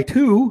favored by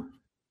 2.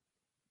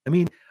 I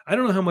mean, I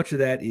don't know how much of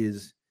that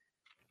is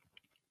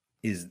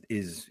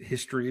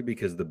history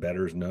because the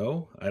bettors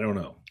know. I don't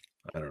know.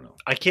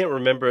 I can't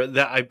remember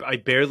that. I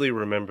barely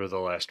remember the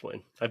last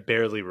win. I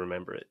barely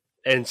remember it.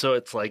 And so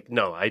it's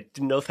no,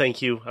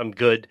 thank you. I'm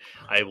good.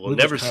 I will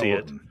never see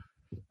it.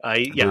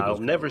 I'll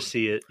never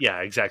see it.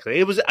 Yeah, exactly.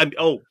 It was,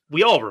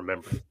 we all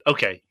remember.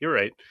 Okay. You're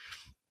right.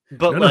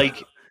 But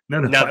not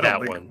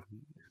that one.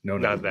 No,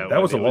 not that one.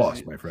 That was a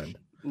loss, my friend.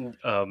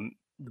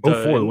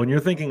 04, when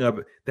you're thinking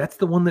of, that's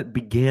the one that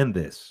began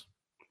this.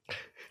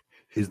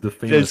 Is the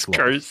famous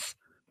curse.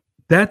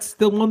 That's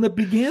the one that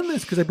began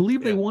this because I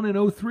believe they won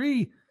in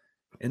 03.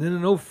 And then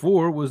in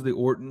 04 was the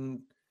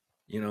Orton,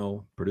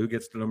 Purdue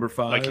gets to number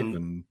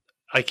 5.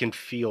 I can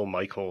feel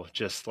Michael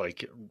he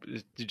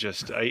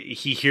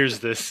hears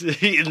this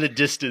in the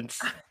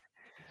distance.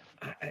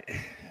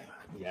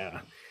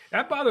 Yeah.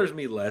 That bothers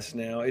me less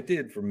now. It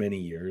did for many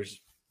years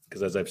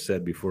because as I've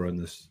said before on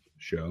this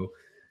show,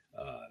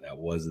 that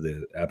was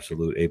the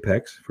absolute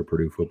apex for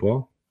Purdue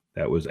football.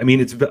 That was,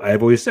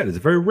 I've always said, it's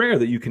very rare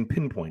that you can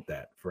pinpoint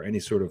that for any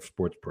sort of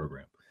sports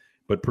program.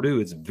 But Purdue,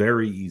 it's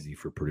very easy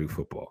for Purdue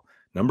football.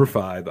 Number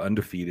 5,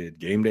 undefeated,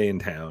 game day in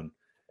town,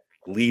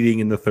 leading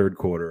in the third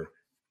quarter.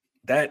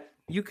 That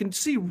you can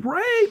see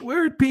right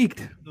where it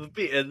peaked.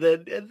 And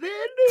then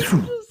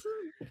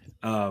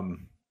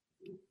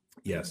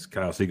yes,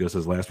 Kyle Seago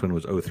says last one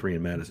was 03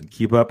 in Madison.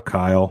 Keep up,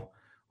 Kyle.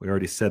 We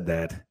already said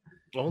that.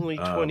 Only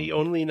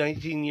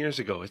 19 years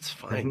ago. It's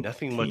fine.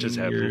 Nothing much has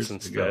happened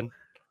since then.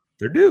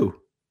 They're due.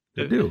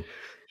 Devin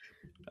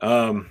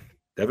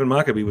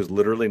Mockabee was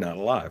literally not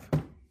alive.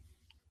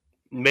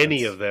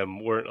 Many of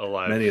them weren't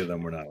alive. Many of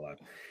them were not alive.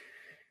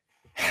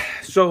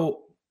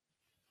 So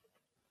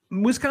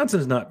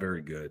Wisconsin's not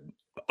very good.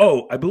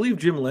 Oh, I believe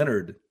Jim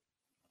Leonard,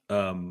 if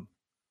I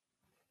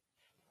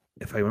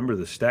remember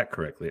the stat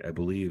correctly, I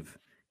believe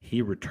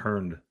he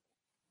returned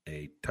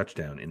a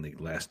touchdown in the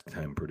last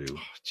time Purdue.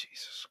 Oh,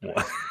 Jesus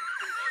Christ.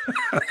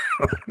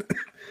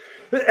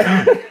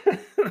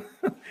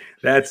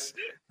 That's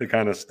the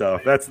kind of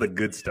stuff. That's the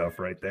good stuff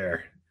right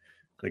there.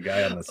 The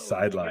guy on the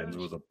sidelines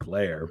was a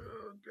player.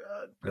 Oh,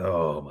 God.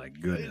 Oh, my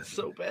goodness. It's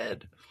so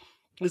bad.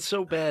 It's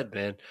so bad,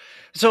 man.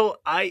 So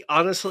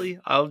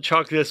I'll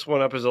chalk this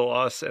one up as a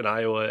loss and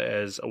Iowa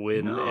as a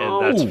win,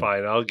 and that's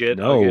fine. I'll get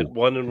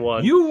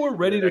 1-1. You were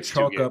ready to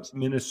chalk up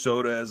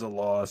Minnesota as a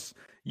loss.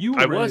 You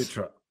were ready to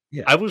chalk.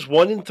 Yeah. I was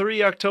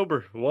 1-3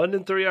 October.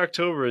 1-3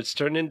 October. It's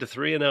turned into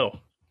 3-0.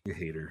 You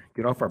hater.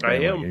 Get off our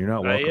bandwagon. You're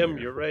not welcome. I am.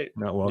 Here. You're right.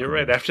 Not welcome. You're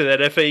right. After that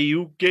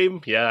FAU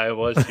game, yeah, I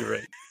was. You're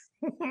right.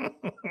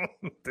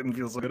 Didn't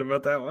feel so good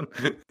about that one.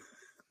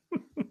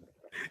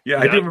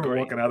 Yeah, I do remember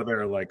walking out of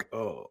there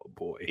oh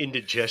boy,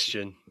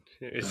 indigestion.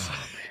 It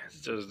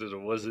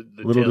wasn't.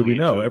 Little did we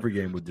know, every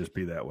game would just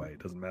be that way.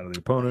 It doesn't matter the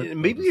opponent.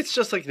 Maybe it's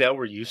just now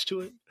we're used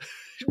to it.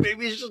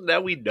 Maybe it's just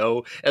now we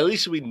know. At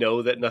least we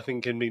know that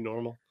nothing can be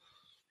normal.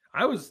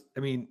 If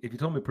you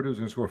told me Purdue was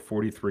going to score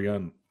 43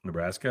 on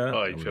Nebraska,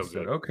 I feel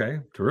good.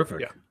 Okay,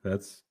 terrific. Yeah.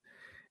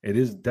 It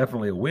is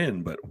definitely a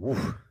win, but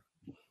woof,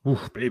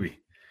 baby.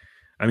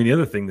 The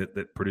other thing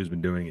that Purdue's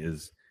been doing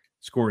is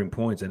scoring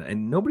points,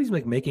 and nobody's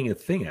making a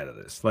thing out of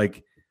this.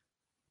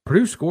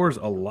 Purdue scores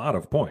a lot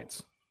of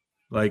points.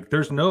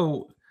 There's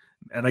no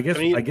And I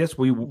guess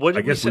we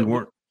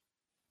weren't.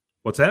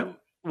 What's that?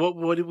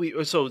 What did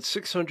we? So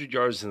 600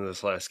 yards in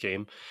this last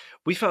game.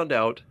 We found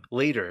out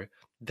later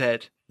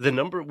that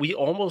we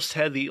almost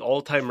had the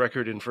all-time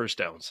record in first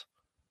downs.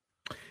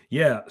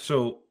 Yeah.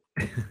 So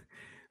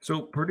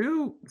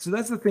Purdue. So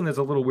that's the thing that's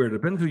a little weird. It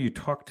depends who you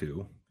talk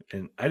to.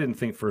 And I didn't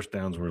think first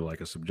downs were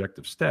like a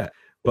subjective stat,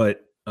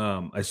 but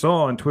I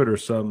saw on Twitter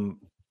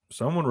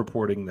someone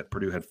reporting that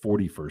Purdue had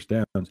 40 first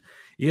downs.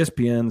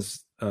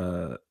 ESPN's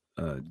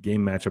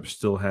game matchup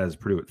still has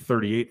Purdue at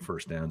 38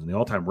 first downs, and the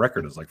all-time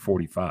record is like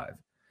 45.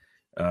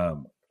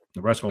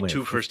 Nebraska only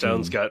 2 first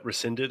downs got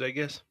rescinded, I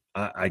guess.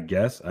 I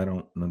guess. I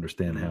don't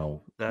understand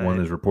how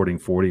one is reporting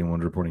 40 and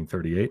one's reporting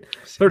 38.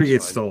 38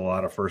 is still a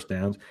lot of first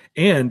downs.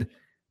 And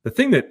the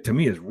thing that to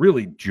me is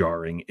really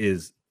jarring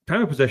is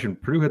time of possession.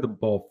 Purdue had the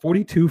ball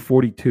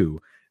 42-42.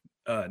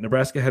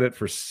 Nebraska had it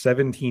for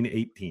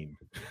 17-18.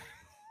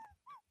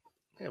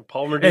 Yeah,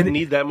 Palmer didn't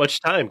need that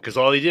much time because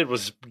all he did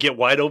was get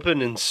wide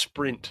open and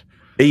sprint.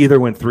 They either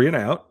went 3 and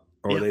out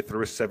or they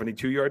threw a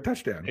 72-yard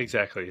touchdown.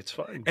 Exactly. It's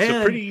fine.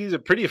 It's a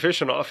pretty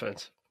efficient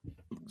offense.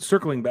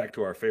 Circling back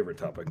to our favorite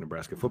topic,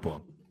 Nebraska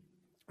football,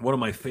 one of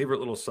my favorite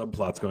little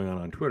subplots going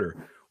on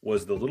Twitter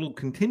was the little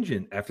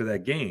contingent after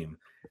that game.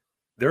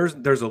 There's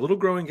a little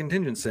growing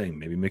contingent saying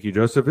maybe Mickey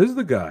Joseph is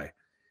the guy.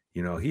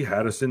 You know, he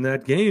had us in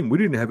that game. We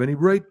didn't have any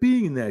right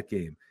being in that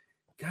game.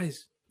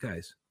 Guys,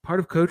 part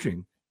of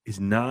coaching is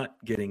not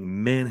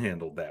getting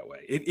manhandled that way.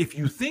 If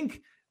you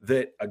think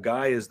that a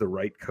guy is the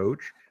right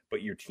coach,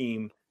 but your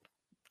team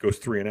goes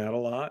 3 and out a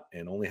lot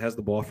and only has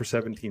the ball for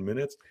 17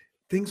 minutes,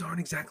 things aren't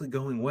exactly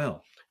going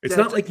well. It's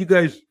not like you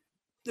guys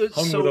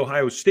hung with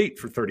Ohio State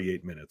for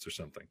 38 minutes or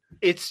something.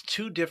 It's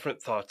 2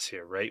 different thoughts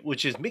here, right?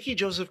 Which is Mickey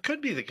Joseph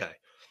could be the guy.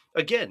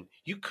 Again,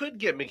 you could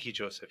get Mickey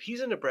Joseph. He's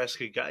a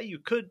Nebraska guy. You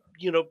could,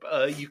 you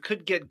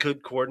could get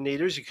good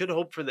coordinators. You could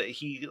hope for that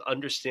he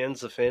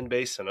understands the fan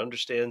base and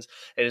understands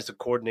and is a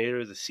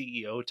coordinator, the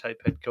CEO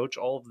type head coach,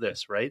 all of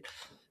this, right?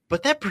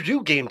 But that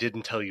Purdue game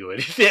didn't tell you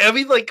anything. I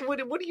mean, like, what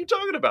are you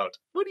talking about?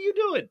 What are you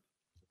doing?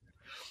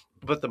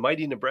 But the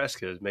mighty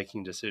Nebraska is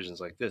making decisions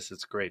like this.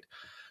 It's great.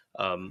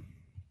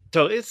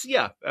 So it's,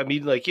 I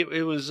mean, like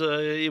it was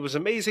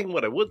amazing.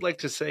 What I would like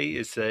to say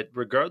is that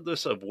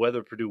regardless of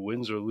whether Purdue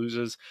wins or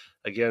loses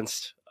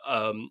against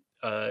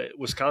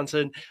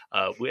Wisconsin,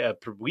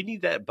 we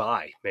need that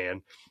bye,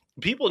 man.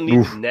 People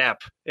need to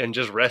nap and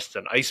just rest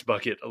an ice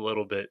bucket a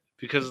little bit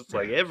because it's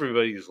like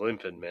everybody's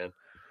limping, man.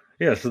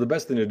 Yeah, so the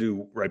best thing to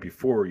do right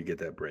before you get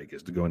that break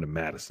is to go into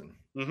Madison,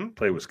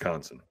 play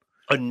Wisconsin.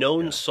 A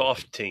known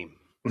soft team.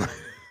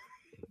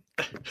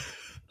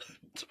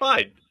 It's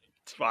fine.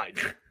 It's fine.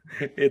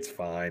 It's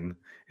fine.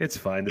 It's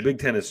fine. The Big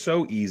Ten is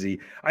so easy.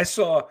 I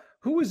saw,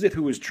 who was it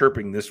who was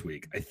chirping this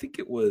week? I think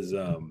it was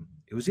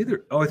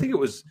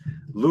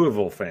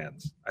Louisville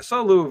fans. I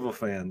saw Louisville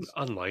fans.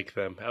 Unlike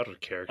them, out of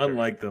character.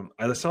 Unlike them.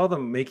 I saw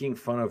them making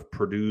fun of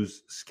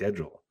Purdue's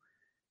schedule.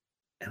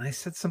 And I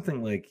said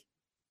something like,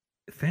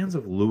 fans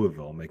of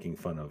Louisville making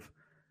fun of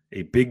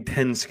a Big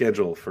Ten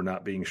schedule for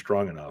not being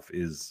strong enough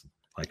is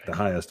like the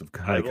highest of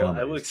high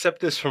comedies. I will accept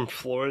this from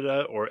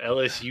Florida or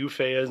LSU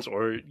fans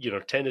or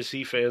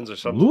Tennessee fans or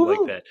something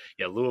like that.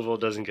 Yeah, Louisville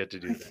doesn't get to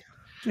do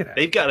that.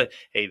 They've got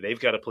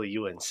to play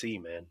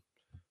UNC, man.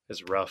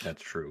 It's rough.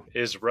 That's true.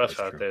 It's rough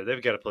out there.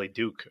 They've got to play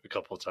Duke a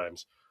couple of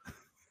times.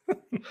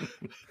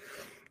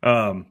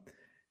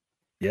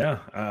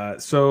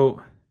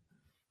 So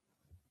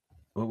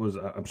what was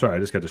I'm sorry, I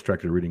just got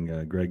distracted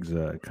reading Greg's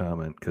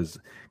comment because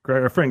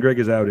our friend Greg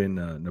is out in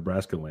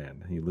Nebraska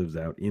land. He lives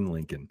out in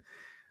Lincoln.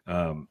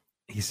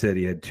 He said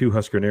he had 2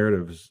 Husker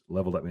narratives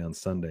leveled at me on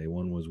Sunday.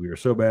 One was, we are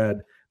so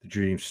bad, the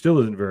dream still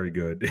isn't very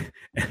good,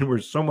 and we're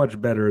so much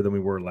better than we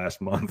were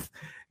last month.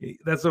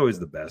 That's always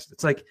the best.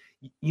 It's like,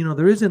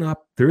 there is an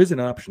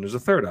option. There's a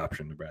third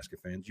option, Nebraska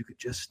fans. You could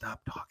just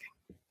stop talking.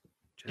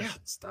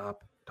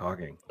 Stop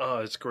talking. Oh,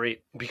 it's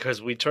great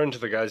because we turned to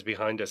the guys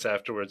behind us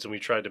afterwards and we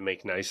tried to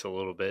make nice a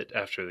little bit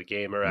after the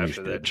game or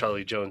after that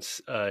Charlie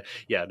Jones.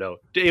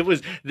 It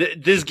was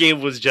this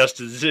game was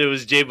it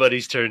was Jay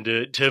Buddy's turn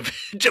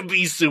to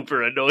be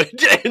super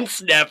annoyed and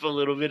snap a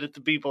little bit at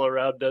the people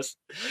around us,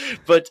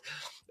 but.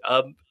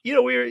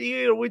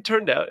 We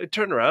turned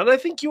around. I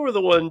think you were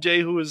the one, Jay,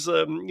 who was,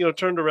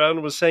 turned around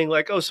and was saying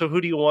like, oh, so who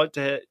do you want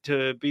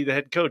to be the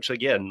head coach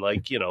again?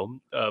 Like,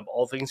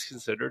 all things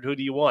considered, who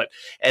do you want?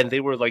 And they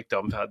were like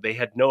dumbfounded. They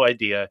had no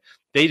idea.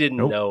 They didn't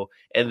know.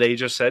 And they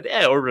just said,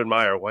 Urban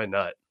Meyer, why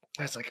not?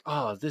 I was like,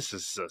 oh, this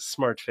is a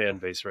smart fan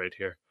base right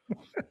here.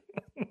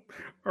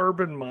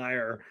 Urban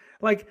Meyer.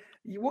 Like,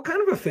 what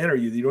kind of a fan are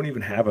you? You don't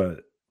even have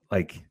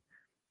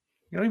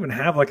you don't even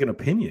have like an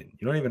opinion.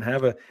 You don't even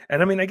have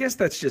and I mean, I guess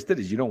that's just it.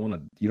 Is you don't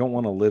want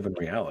to live in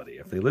reality.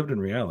 If they lived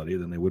in reality,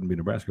 then they wouldn't be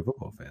Nebraska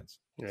football fans.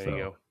 There you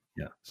go.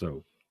 Yeah.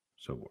 So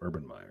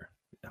Urban Meyer.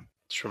 Yeah.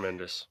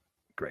 Tremendous.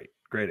 Great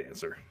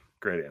answer.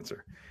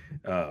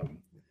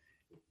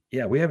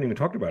 We haven't even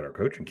talked about our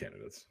coaching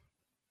candidates.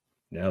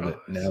 Now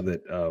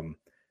that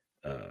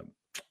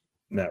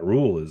Matt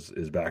Rule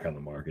is back on the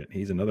market.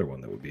 He's another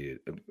one that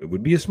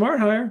would be a smart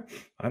hire.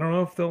 I don't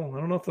know if they'll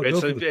Right, go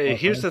so for the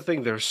here's hire. the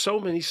thing: there's so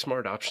many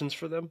smart options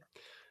for them.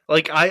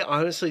 Like, I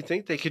honestly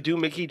think they could do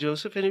Mickey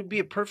Joseph, and it'd be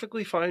a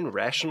perfectly fine,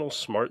 rational,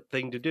 smart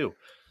thing to do.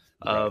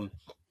 Right.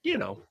 You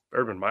know,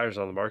 Urban Meyer's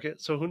on the market,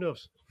 so who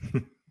knows,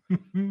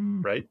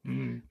 right?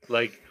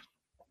 Like,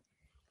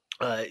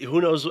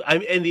 who knows?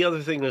 And the other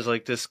thing is,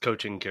 like, this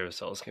coaching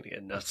carousel is going to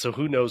get nuts. So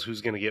who knows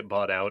who's going to get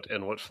bought out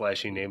and what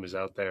flashy name is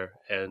out there?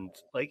 And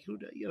like,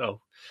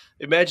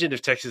 imagine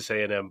if Texas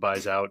A&M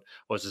buys out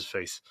what's his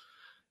face,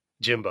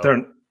 Jimbo.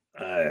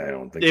 I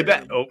don't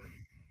think.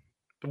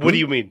 What do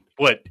you mean?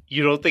 What,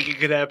 you don't think it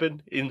could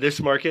happen in this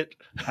market?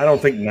 I don't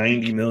think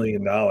 $90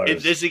 million in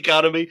this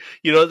economy.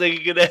 You don't think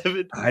it could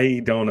happen?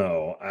 I don't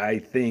know. I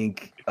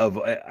think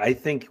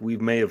we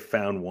may have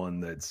found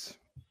one that's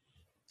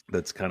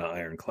kind of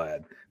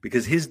ironclad,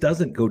 because his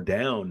doesn't go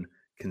down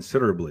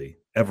considerably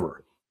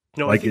ever.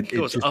 No, like, I think it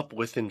goes up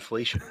with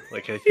inflation.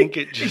 Like, I think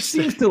it just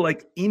seems to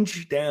like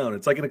inch down.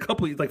 It's like in a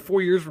couple, like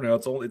 4 years from now,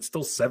 it's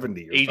still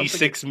 70 or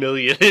 86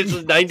 million.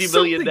 It's 90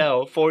 million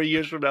now. 4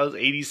 years from now, it's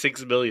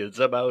 86 million.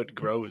 Somehow it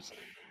grows.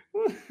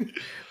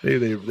 They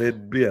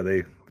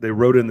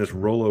wrote in this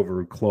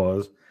rollover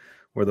clause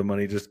where the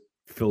money just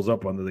fills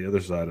up onto the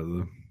other side of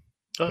the.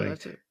 Oh,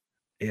 that's it.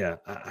 Yeah,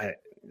 they're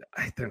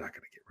not going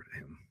to get rid of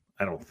him.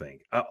 I don't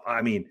think.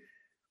 I mean,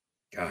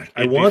 gosh,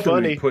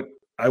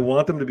 I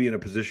want them to be in a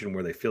position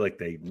where they feel like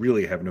they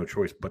really have no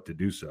choice but to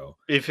do so.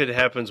 If it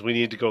happens, we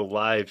need to go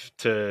live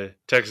to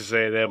Texas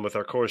A&M with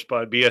our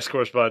BS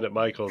correspondent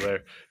Michael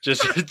there,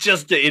 just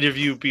to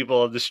interview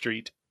people on the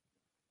street.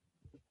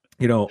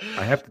 You know,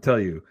 I have to tell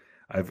you,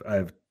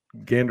 I've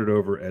gandered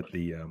over at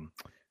the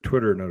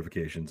Twitter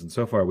notifications, and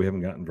so far we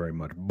haven't gotten very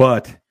much.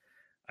 But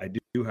I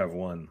do have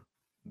one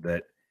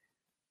that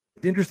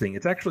it's interesting.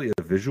 It's actually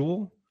a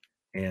visual,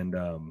 and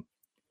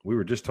we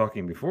were just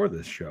talking before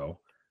this show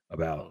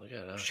about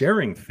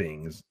sharing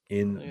things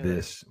in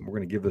this. We're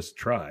going to give this a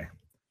try.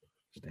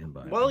 Stand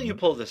by. While you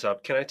pull this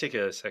up, can I take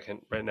a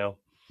second right now?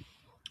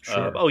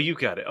 Sure. You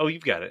got it.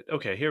 You've got it.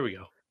 Okay, here we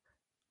go.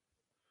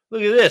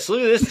 Look at this.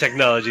 Look at this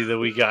technology that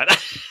we got.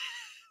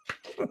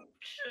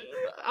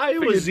 I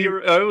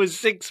was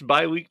 6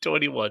 by week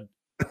 21.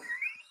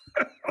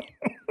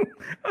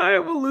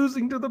 Iowa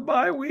losing to the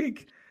bye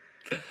week.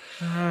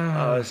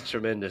 It's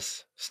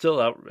tremendous. Still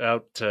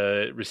out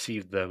to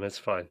receive them. It's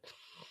fine.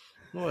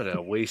 What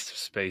a waste of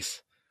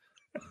space.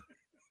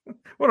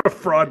 What a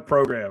fraud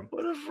program.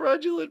 What a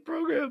fraudulent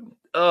program.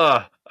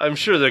 I'm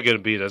sure they're going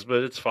to beat us,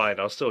 but it's fine.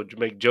 I'll still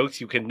make jokes.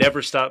 You can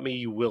never stop me.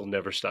 You will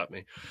never stop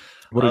me.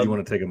 What do you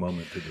want to take a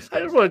moment to discuss?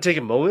 I just want to take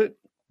a moment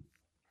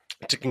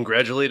to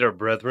congratulate our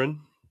brethren,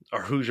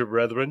 our Hoosier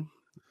brethren,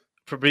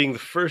 for being the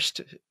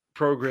first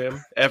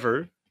program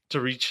ever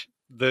to reach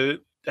the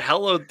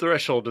hallowed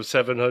threshold of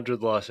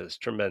 700 losses.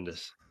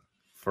 Tremendous.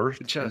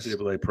 First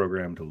NCAA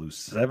program to lose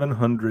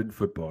 700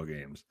 football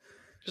games.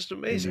 Just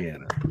amazing.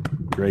 Indiana.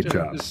 Great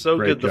job. It's so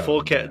Great good.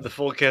 The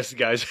full cast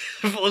guys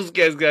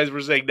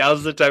were saying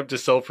now's the time to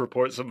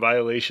self-report some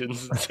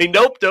violations and say,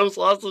 nope, those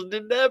losses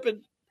didn't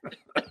happen.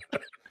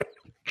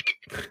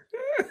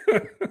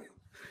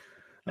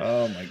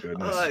 Oh my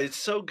goodness. It's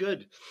so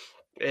good.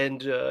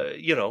 And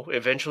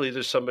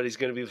eventually somebody's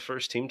going to be the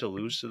first team to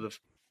lose to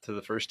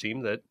the first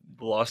team that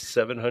lost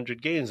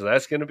 700 games. And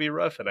that's going to be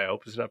rough, and I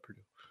hope it's not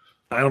Purdue.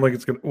 I don't think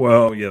it's going to.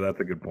 Well, yeah, that's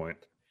a good point.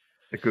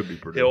 It could be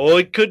Purdue. Yeah, well,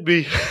 it could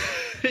be.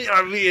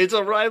 I mean, it's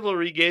a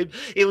rivalry game.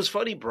 It was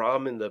funny.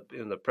 Brom in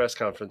the press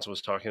conference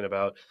was talking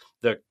about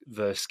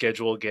the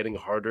schedule getting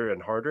harder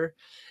and harder,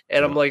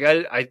 and I'm like,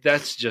 I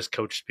that's just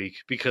coach speak,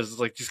 because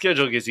like the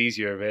schedule gets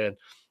easier, man,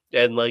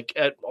 and like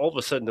all of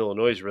a sudden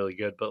Illinois is really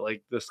good, but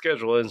like the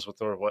schedule ends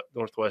with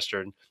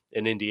Northwestern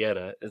and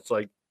Indiana. It's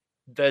like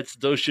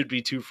those should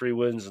be 2 free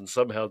wins, and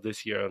somehow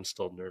this year I'm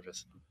still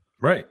nervous.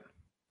 Right.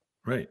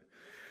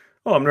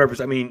 Oh, I'm nervous.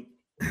 I mean,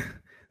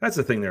 that's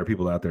the thing. There are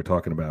people out there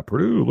talking about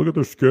Purdue. Look at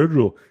their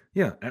schedule.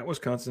 Yeah, at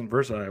Wisconsin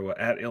versus Iowa,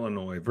 at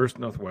Illinois versus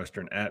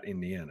Northwestern, at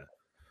Indiana.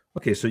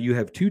 Okay, so you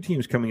have 2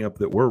 teams coming up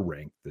that were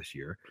ranked this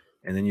year,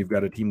 and then you've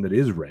got a team that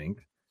is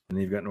ranked, and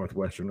then you've got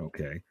Northwestern.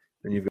 Okay,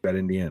 then you've got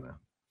Indiana,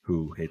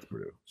 who hates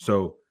Purdue.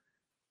 So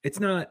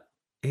it's not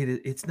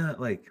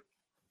like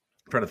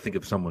I'm trying to think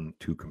of someone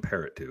to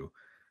compare it to.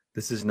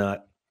 This is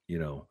not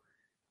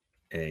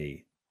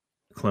a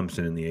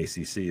Clemson in the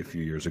ACC a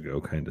few years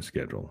ago kind of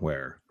schedule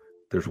where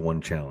there's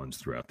one challenge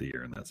throughout the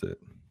year and that's it.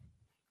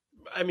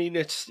 I mean,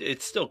 it's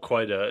still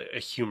quite a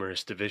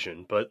humorous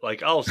division, but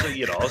like I'll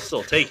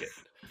still take it.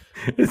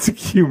 It's a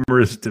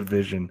humorous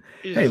division.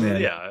 Hey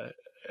man, yeah.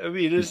 I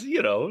mean, it's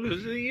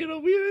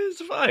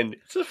fine.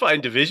 It's a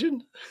fine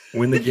division.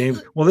 Win the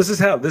game. Well, this is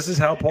how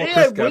Paul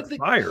Chryst got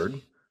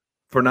fired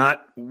for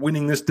not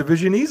winning this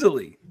division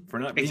easily, for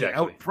not being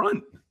out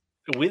front.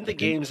 Win the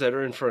games that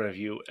are in front of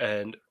you,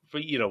 and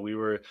we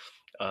were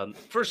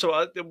first of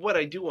all, what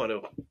I do want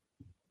to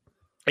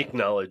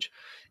acknowledge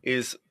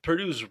is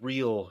Purdue's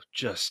real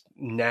just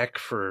knack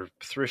for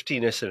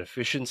thriftiness and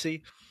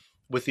efficiency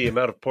with the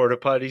amount of porta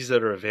potties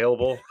that are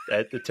available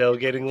at the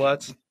tailgating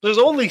lots. There's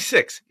only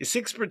 6.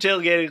 6 per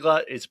tailgating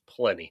lot is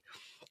plenty.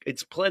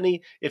 It's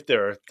plenty. If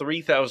there are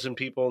 3,000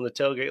 people in the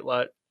tailgate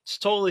lot, it's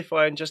totally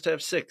fine just to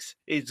have 6.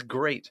 It's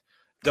great.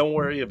 Don't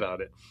worry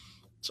about it.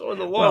 So in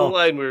the long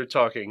line, we were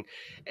talking,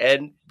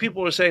 and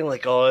people were saying,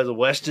 like, oh, the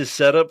West is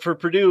set up for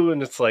Purdue.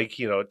 And it's like,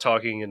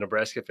 talking, and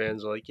Nebraska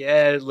fans are like,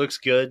 yeah, it looks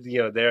good.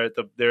 They're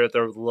at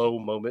their low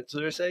moment. So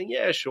they're saying,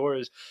 yeah, sure,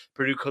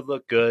 Purdue could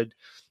look good,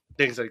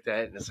 things like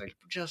that. And it's like,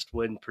 just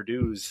when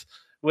Purdue's,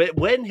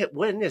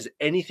 when has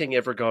anything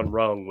ever gone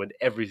wrong when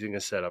everything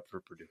is set up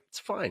for Purdue? It's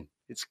fine.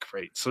 It's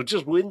great. So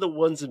just win the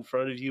ones in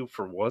front of you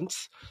for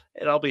once,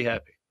 and I'll be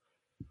happy.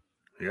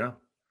 Yeah.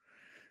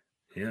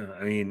 Yeah,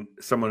 I mean,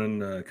 someone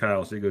in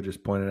Kyle Seago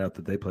just pointed out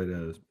that they played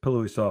a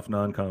pillowy soft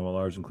non-con while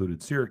ours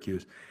included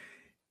Syracuse.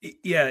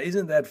 Yeah,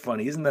 isn't that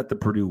funny? Isn't that the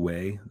Purdue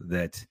way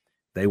that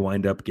they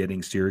wind up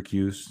getting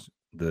Syracuse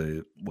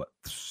the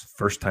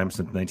first time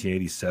since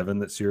 1987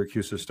 that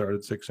Syracuse has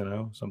started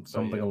 6-0,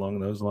 something along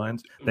those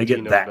lines? They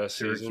get that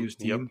Syracuse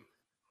team.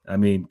 Yep. I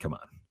mean, come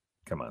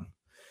on.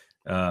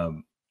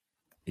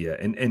 Yeah,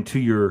 and to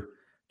your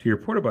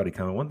porta potty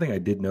comment, one thing I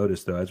did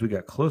notice though, as we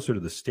got closer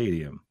to the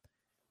stadium,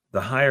 the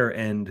higher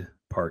end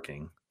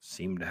parking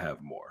seemed to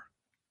have more.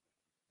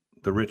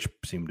 The rich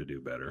seem to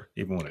do better,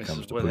 even when it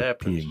comes to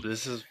peeing.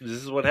 This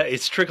is what happens.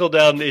 It's trickle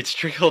down. It's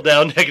trickle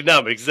down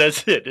economics.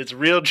 That's it. It's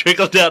real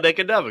trickle down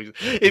economics.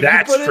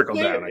 That's trickle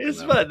down.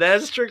 It's fine.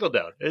 That's trickle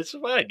down. It's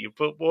fine. You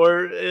put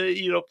more,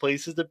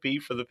 places to pee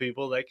for the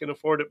people that can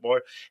afford it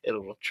more.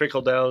 It'll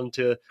trickle down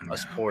to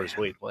us poors.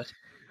 Wait, what?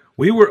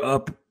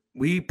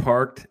 We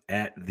parked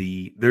at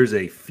there's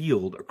a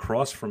field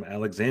across from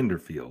Alexander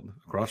Field,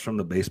 across from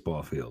the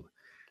baseball field,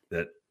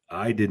 that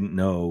I didn't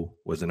know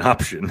was an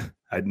option.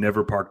 I'd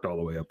never parked all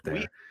the way up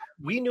there.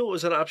 We knew it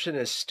was an option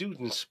as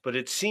students, but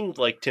it seemed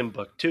like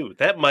Timbuktu.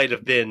 That might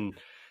have been,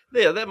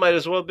 that might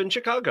as well have been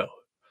Chicago.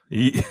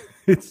 It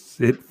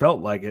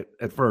felt like it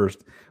at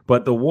first,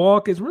 but the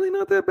walk is really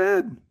not that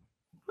bad.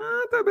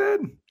 Not that bad.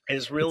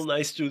 It's real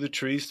nice through the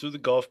trees, through the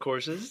golf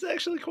courses. It's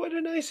actually quite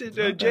a nice.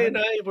 Jay and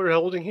I were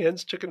holding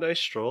hands, took a nice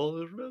stroll.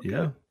 It was real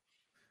good.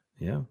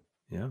 Yeah,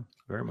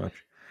 very much.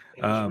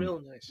 It was real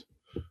nice.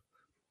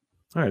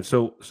 All right,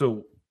 so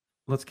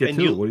let's get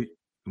to it.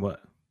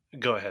 What?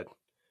 Go ahead.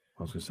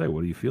 I was going to say,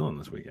 what are you feeling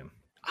this weekend?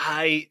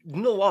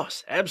 No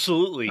loss.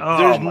 Absolutely. Oh,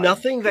 there's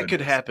nothing that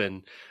could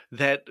happen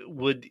that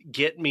would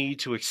get me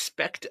to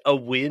expect a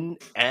win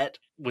at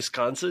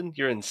Wisconsin.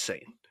 You're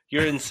insane.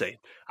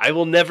 I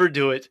will never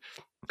do it.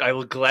 I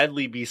will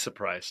gladly be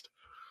surprised.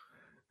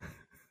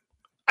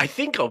 I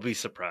think I'll be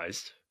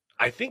surprised.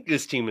 I think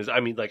this team is,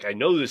 I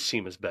know this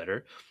team is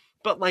better,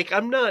 but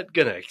I'm not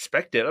going to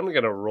expect it. I'm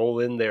going to roll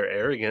in there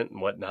arrogant and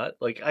whatnot.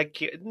 I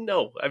can't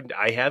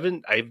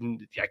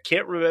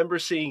remember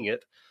seeing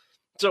it.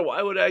 So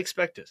why would I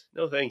expect it?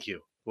 No, thank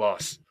you.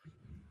 Loss.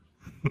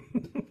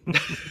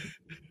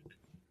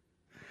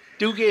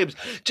 2 games.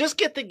 Just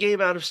get the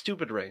game out of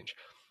stupid range.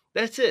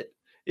 That's it.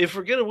 If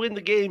we're going to win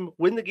the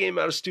game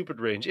out of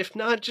stupid range. If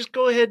not, just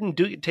go ahead and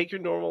take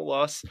your normal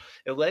loss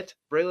and let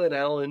Braylon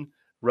Allen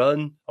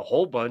run a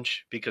whole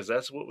bunch, because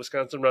that's what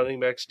Wisconsin running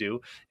backs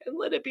do, and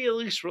let it be at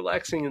least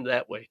relaxing in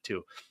that way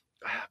too.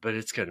 But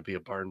it's going to be a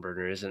barn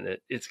burner, isn't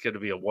it? It's going to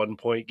be a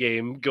 1-point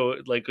game,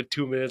 with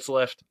 2 minutes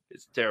left.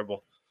 It's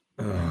terrible.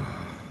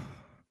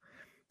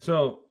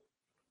 So,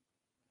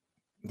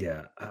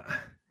 yeah,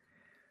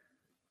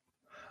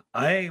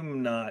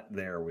 I'm not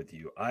there with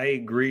you. I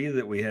agree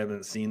that we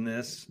haven't seen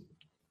this,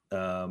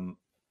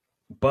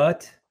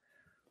 but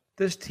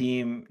this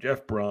team,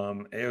 Jeff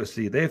Brom,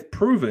 AOC, they've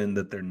proven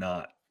that they're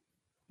not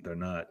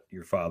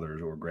your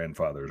fathers or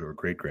grandfathers or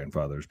great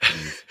grandfathers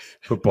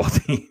football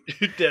team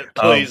that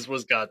plays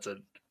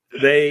Wisconsin.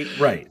 They've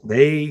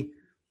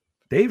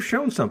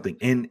shown something,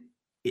 and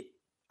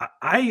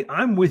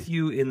I'm with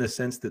you in the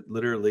sense that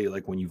literally,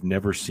 when you've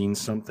never seen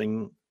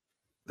something,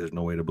 there's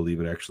no way to believe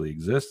it actually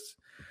exists.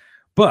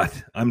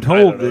 But I'm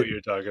told that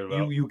you're talking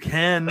about. You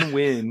can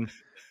win.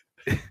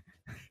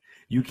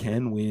 You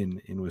can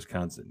win in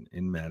Wisconsin,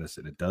 in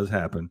Madison. It does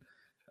happen.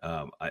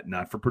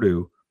 Not for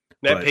Purdue.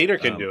 Matt Painter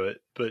can do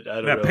it, but I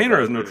don't know. Matt Painter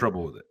has no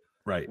trouble with it.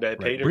 Right.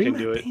 Matt Painter can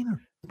do it.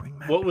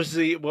 What was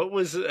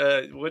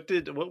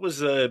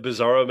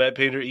Bizarro Matt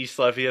Painter, East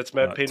Lafayette's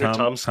Matt Painter,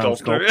 Tom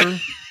Sculptor?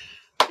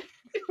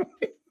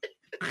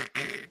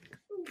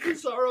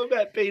 Bizarro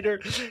Matt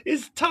Painter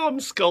is Tom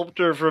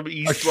Sculptor from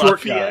East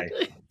Lafayette.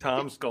 Guy,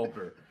 Tom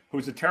Sculptor,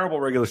 who's a terrible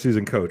regular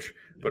season coach,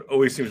 but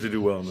always seems to do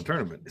well in the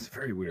tournament. It's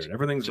very weird.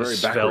 Everything's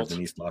just very backwards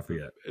in East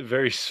Lafayette.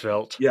 Very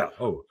svelte. Yeah.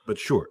 Oh, but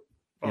short.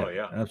 Oh,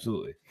 yeah.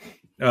 Absolutely.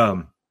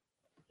 I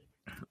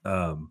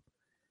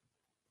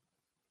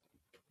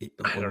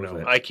don't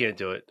know. I can't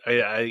do it.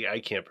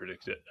 I can't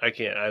predict it. I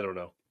don't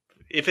know.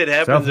 If it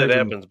happens, it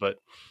happens. But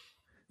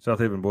South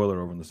Haven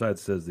Boiler over on the side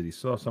says that he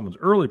saw someone's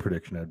early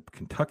prediction at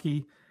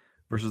Kentucky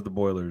versus the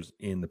Boilers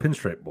in the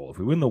Pinstripe Bowl. If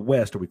we win the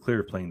West, are we clear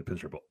of playing the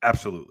Pinstripe Bowl?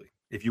 Absolutely.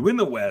 If you win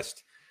the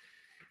West,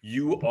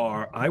 you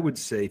are, I would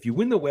say, if you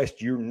win the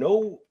West, you're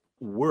no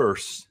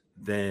worse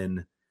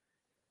than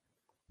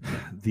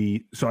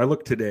So I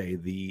looked today.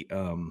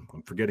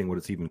 I'm forgetting what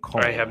it's even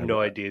called. I have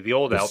no idea. The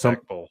old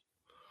Outback Bowl.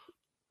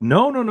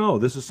 No.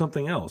 This is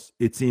something else.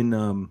 It's in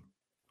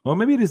well,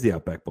 maybe it is the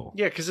Outback Bowl.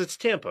 Yeah, because it's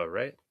Tampa,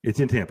 right?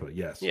 It's in Tampa.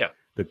 Yes. Yeah.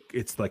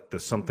 It's like the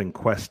something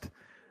Quest,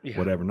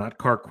 whatever, not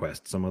Car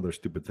Quest, some other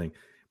stupid thing.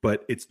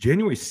 But it's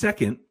January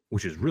 2nd,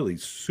 which is really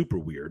super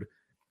weird,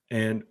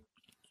 and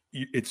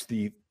it's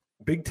the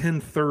Big Ten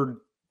third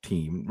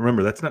team.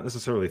 Remember, that's not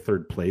necessarily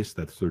third place;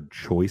 that's third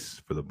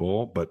choice for the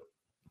bowl, but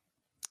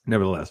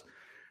nevertheless,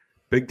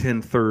 Big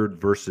Ten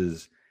third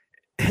versus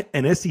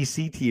an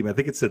SEC team. I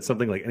think it said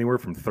something like anywhere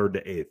from third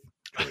to eighth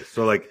choice.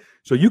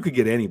 So you could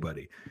get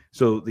anybody.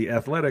 So the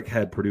Athletic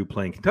had Purdue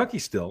playing Kentucky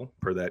still,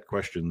 per that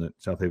question that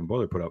South Haven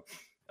Boiler put up,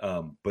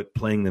 but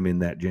playing them in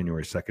that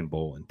January 2nd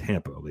bowl in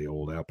Tampa, the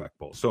old Outback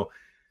Bowl. So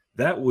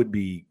that would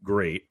be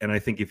great. And I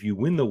think if you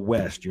win the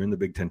West, you're in the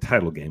Big Ten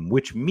title game,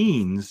 which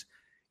means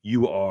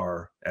you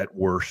are, at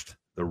worst,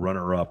 the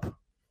runner-up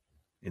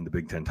in the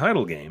Big Ten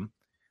title game,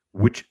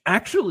 which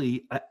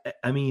actually,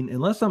 I mean,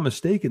 unless I'm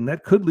mistaken,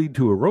 that could lead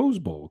to a Rose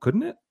Bowl,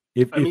 couldn't it?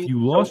 If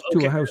you lost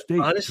to Ohio State,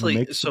 honestly,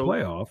 makes the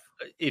playoff.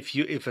 If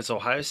it's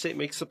Ohio State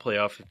makes the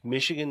playoff, if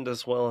Michigan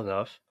does well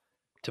enough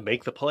to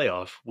make the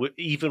playoff,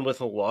 even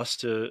with a loss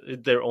to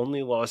their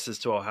only losses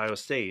to Ohio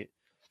State,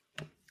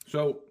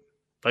 so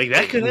like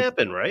that could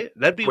happen, right?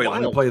 That'd be wild.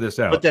 Let me play this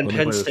out. But then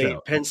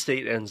Penn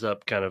State ends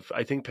up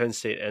I think Penn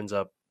State ends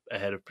up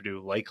ahead of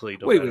Purdue, likely,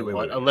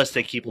 unless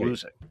they keep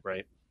losing,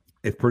 right?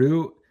 If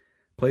Purdue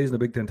plays in the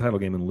Big Ten title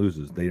game and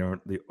loses, they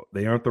aren't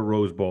the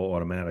Rose Bowl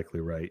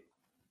automatically, right?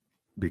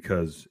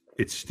 Because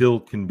it still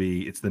can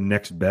be. It's the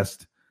next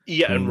best.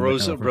 Yeah, and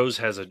Rose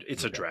has a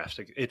draft.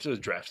 It's a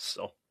draft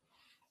still.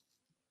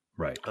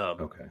 Right.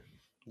 Okay.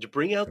 To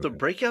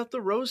break out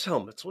the Rose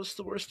helmets. What's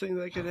the worst thing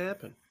that could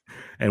happen?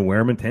 And wear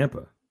them in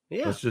Tampa.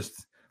 Yeah. Let's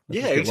just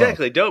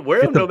exactly. Don't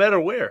wear them no matter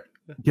where.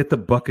 Get the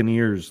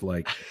Buccaneers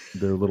like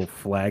their little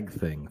flag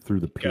thing through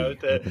the P.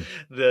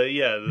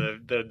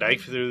 The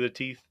knife through the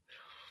teeth.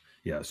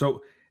 Yeah.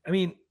 So I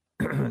mean.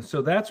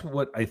 So that's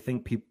what I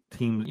think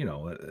teams,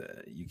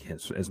 you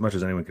can't, as much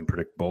as anyone can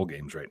predict bowl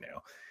games right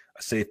now,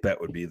 a safe bet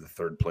would be the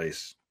third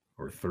place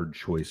or third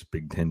choice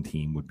Big Ten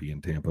team would be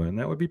in Tampa. And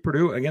that would be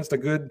Purdue against a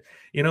good,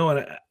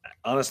 and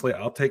honestly,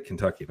 I'll take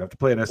Kentucky. If I have to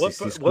play an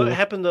SEC school. What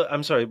happened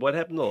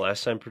the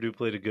last time Purdue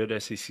played a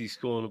good SEC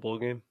school in a bowl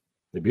game?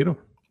 They beat them.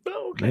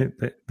 Oh, okay.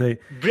 But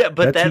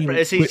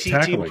that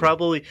SEC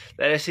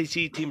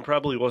team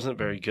probably wasn't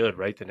very good,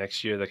 right? The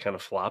next year they kind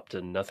of flopped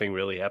and nothing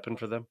really happened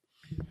for them.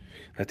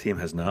 That team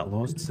has not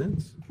lost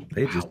since.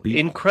 They just beat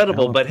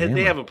incredible, Alabama. But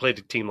they haven't played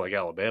a team like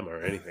Alabama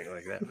or anything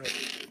like that.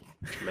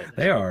 Right?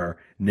 They are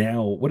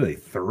now. What are they?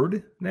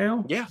 Third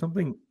now? Yeah,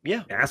 something.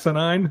 Yeah,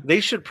 asinine.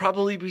 They should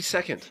probably be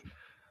second.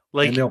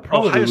 And they'll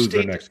probably lose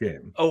their next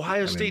game.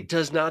 Ohio State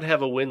does not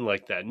have a win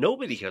like that.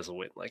 Nobody has a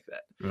win like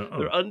that.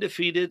 They're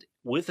undefeated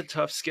with a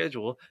tough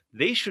schedule.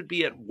 They should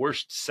be at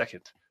worst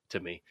second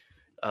to me.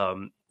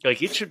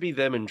 It should be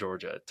them and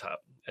Georgia at top,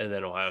 and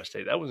then Ohio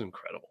State. That was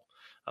incredible.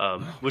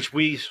 Which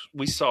we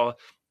saw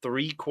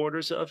 3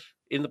 quarters of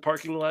in the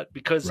parking lot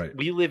because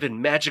we live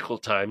in magical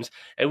times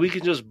and we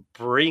can just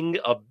bring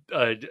a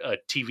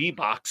TV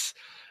box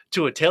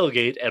to a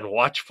tailgate and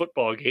watch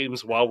football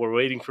games while we're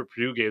waiting for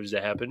Purdue games to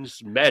happen.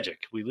 It's magic.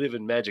 We live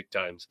in magic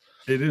times.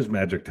 It is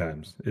magic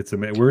times. It's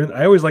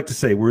I always like to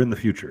say we're in the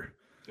future.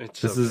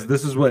 This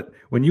is what,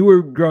 when you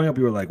were growing up,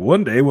 you were like,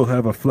 one day we'll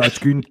have a flat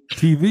screen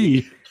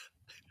TV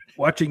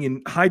watching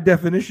in high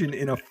definition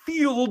in a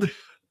field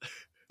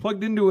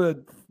plugged into a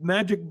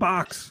magic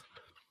box.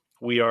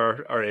 We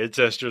are our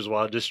ancestors'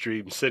 wildest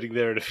dreams, sitting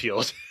there in a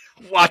field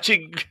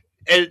watching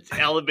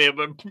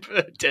Alabama,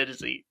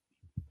 Tennessee.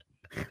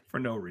 For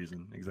no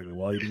reason, exactly,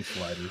 while eating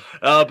sliders.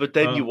 But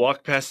then you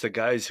walk past the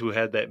guys who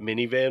had that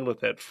minivan with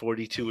that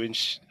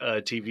 42-inch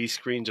TV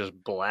screen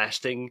just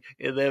blasting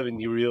in them, and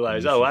you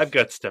realize, I've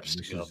got steps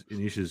to go.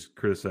 Anisha's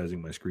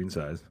criticizing my screen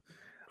size.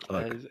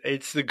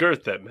 It's the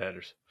girth that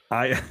matters.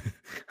 I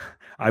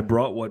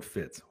brought what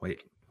fits.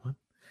 Wait.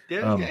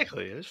 Yeah,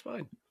 exactly. It's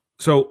fine.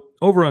 So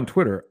over on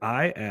Twitter,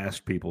 I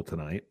asked people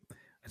tonight,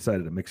 I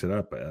decided to mix it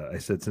up. I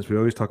said, since we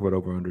always talk about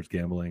over-unders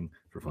gambling,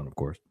 for fun, of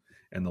course,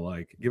 and the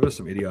like, give us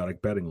some idiotic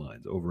betting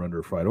lines.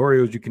 Over-under fried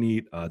Oreos you can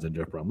eat, odds on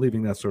Jeff Brom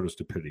leaving, that sort of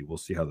stupidity. We'll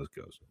see how this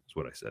goes. That's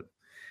what I said.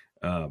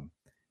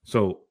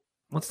 So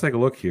let's take a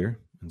look here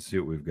and see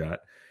what we've got.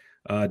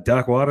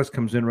 Doc Wattis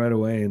comes in right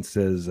away and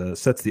says,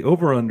 sets the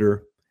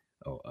over-under.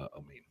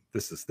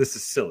 This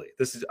is silly.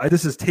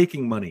 This is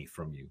taking money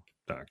from you,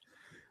 Doc.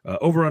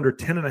 Over under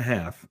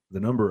 10.5, the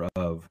number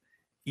of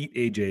Eat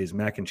AJ's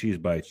mac and cheese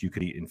bites you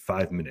could eat in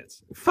 5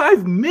 minutes.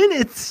 5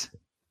 minutes?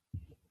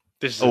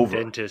 This is a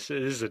dentist.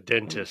 This is a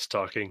dentist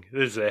talking.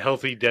 This is a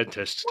healthy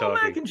dentist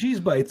talking. Mac and cheese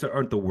bites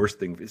aren't the worst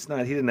thing. It's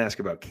not. He didn't ask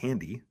about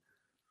candy.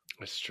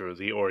 That's true.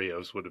 The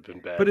Oreos would have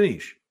been bad. But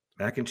Anish,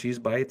 mac and cheese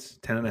bites,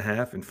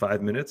 10.5 in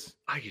 5 minutes.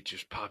 I could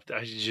just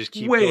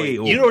keep going.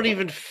 Over. You don't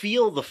even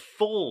feel the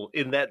full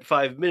in that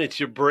 5 minutes.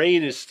 Your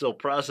brain is still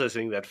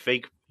processing that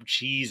fake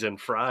cheese and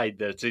fried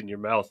that's in your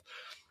mouth.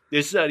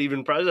 It's not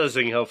even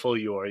processing how full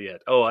you are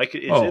yet. Oh, it's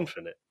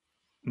infinite.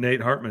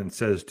 Nate Hartman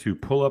says to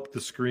pull up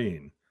the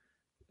screen.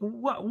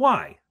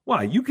 Why?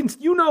 Why? You can.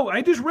 You know,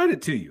 I just read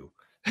it to you.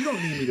 You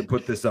don't need me to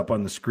put this up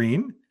on the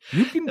screen.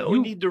 You can. No, we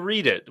need to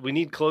read it. We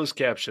need closed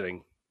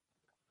captioning.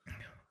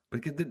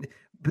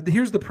 But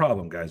here's the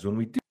problem, guys. When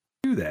we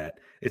do that,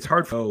 it's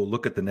hard for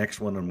look at the next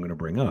one I'm going to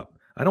bring up.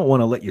 I don't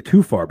want to let you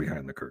too far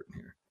behind the curtain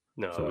here.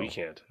 No, we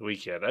can't. We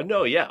can't.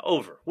 No, yeah,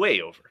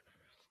 way over.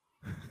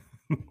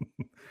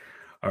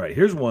 All right,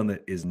 here's one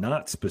that is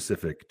not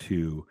specific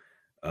to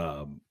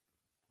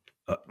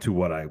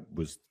what I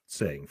was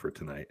saying for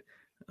tonight.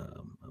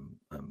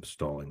 I'm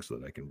stalling so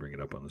that I can bring it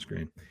up on the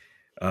screen.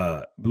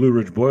 Blue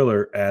Ridge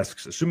Boiler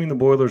asks, assuming the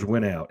Boilers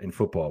win out in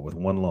football with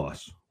one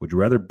loss, would you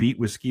rather beat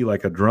Whiskey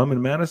like a drum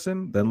in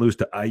Madison than lose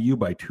to IU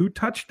by 2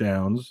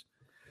 touchdowns,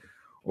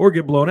 or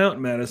get blown out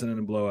in Madison and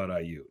then blow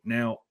out IU?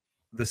 Now,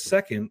 the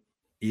second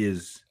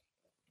is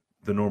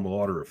the normal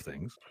order of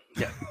things.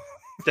 Yeah,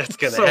 that's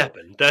going to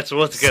happen. That's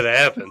what's going to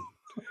happen.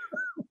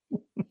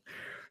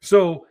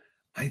 So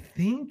I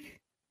think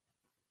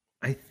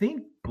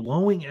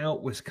blowing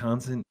out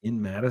Wisconsin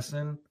in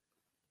Madison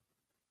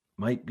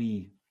might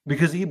be,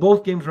 because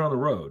both games are on the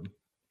road.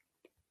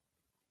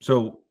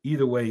 So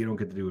either way, you don't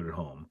get to do it at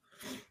home.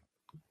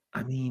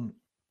 I mean,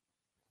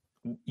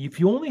 if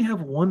you only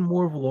have one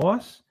more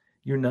loss,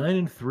 you're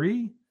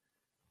 9-3.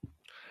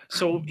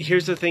 So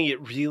here's the thing.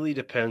 It really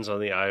depends on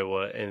the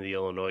Iowa and the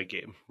Illinois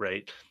game,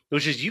 right?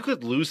 Which is, you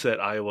could lose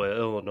that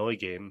Iowa-Illinois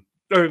game.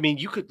 Or, I mean,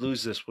 you could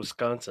lose this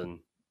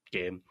Wisconsin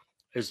game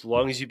as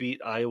long as you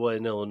beat Iowa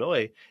and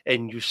Illinois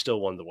and you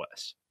still won the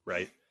West,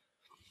 right?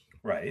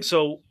 Right.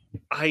 So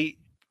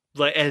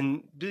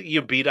and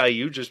you beat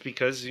IU just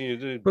because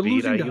you but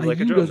beat losing IU to like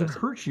IU a drum. doesn't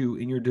hurt you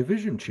in your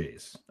division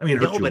chase. I mean,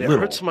 no, but it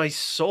hurts my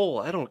soul.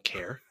 I don't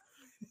care.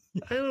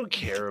 I don't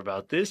care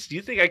about this. Do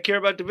you think I care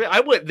about division? I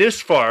went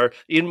this far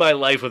in my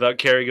life without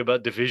caring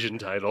about division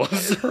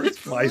titles. It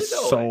hurts my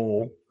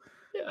soul.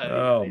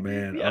 Yeah,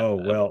 man. Yeah. Oh,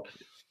 well,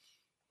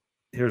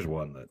 here's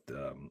one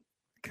that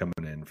coming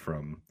in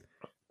from,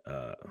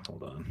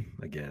 hold on.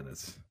 Again,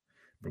 it's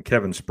from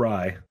Kevin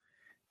Spry.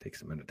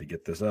 Takes a minute to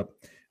get this up.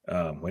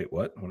 Wait,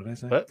 what? What did I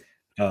say? What?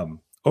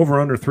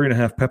 Over under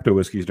 3.5 Pepto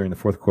whiskeys during the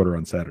fourth quarter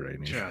on Saturday.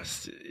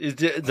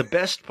 The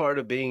best part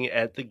of being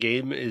at the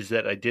game is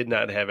that I did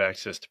not have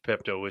access to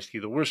Pepto whiskey.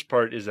 The worst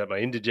part is that my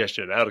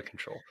indigestion out of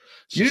control.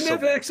 You didn't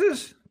have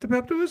access to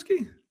Pepto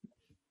whiskey?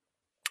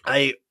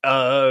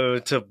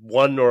 To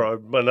one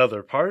or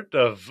another part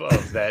of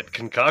that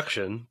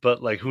concoction,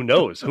 but like, who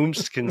knows? Whom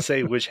can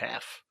say which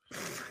half?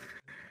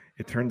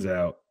 It turns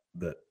out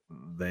that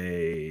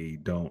they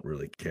don't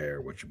really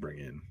care what you bring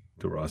in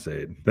to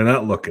Ross-Ade. They're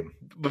not looking.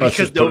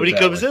 Because nobody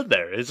comes in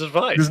there. It's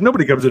fine. Because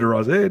nobody comes into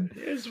Ross-Ade.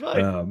 It's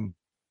fine.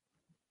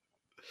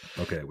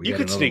 Okay. You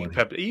could sneak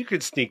Pepto. You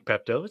could sneak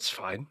Pepto. It's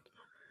fine.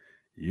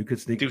 You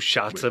could sneak. Do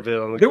shots of it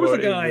on the There was a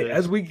guy,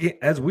 as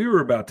we were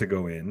about to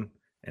go in,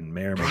 and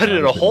may or may not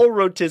in a whole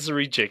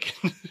rotisserie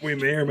chicken. We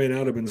may or may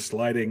not have been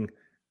sliding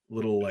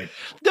little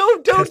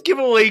Don't give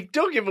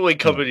away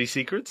company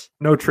secrets.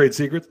 No trade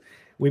secrets.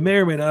 We may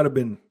or may not have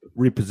been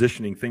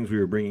repositioning things we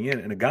were bringing in,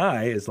 and a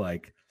guy is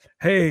like,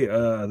 hey,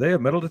 they have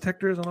metal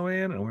detectors on the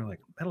way in? And we're like,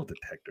 metal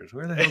detectors?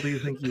 Where the hell do you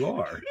think you are?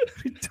 What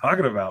are you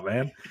talking about,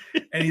 man?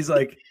 And he's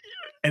like,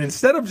 and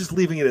instead of just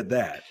leaving it at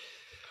that,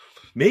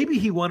 maybe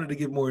he wanted to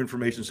give more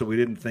information so we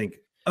didn't think,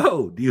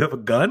 oh, do you have a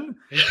gun?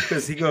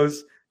 Because he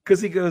goes,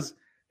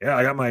 yeah,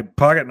 I got my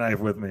pocket knife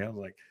with me. I was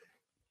like,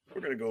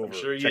 we're going to go over. I'm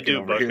sure you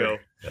do, Bucko.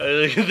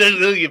 There's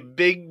a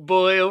big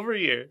boy over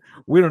here.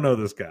 We don't know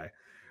this guy.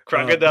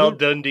 Crocodile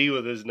Dundee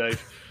with his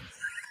knife.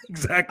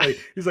 Exactly.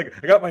 He's like,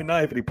 I got my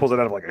knife, and he pulls it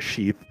out of like a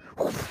sheath.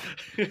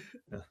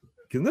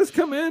 Can this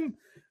come in?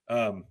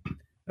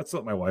 That's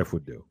what my wife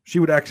would do. She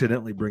would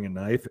accidentally bring a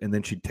knife, and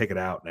then she'd take it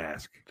out and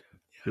ask.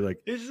 She's like,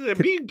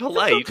 being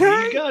polite.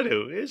 Okay? You got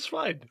to. It's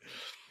fine.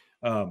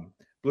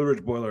 Blue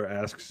Ridge Boiler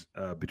asks,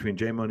 between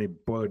J Money,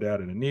 Boiler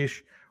Dad, and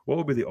Anish, what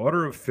would be the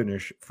order of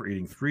finish for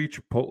eating 3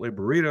 Chipotle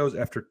burritos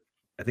after,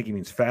 I think he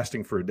means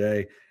fasting for a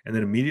day, and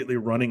then immediately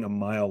running a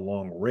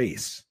mile-long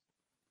race?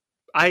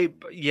 I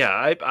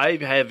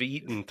have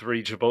eaten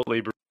 3 Chipotle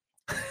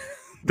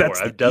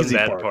burritos. I've done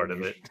that part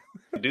of it.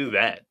 I do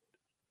that.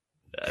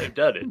 I've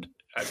done it.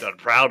 I'm not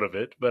proud of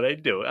it, but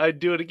I'd do it. I'd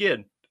do it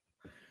again.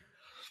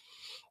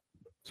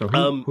 So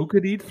who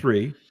could eat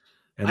 3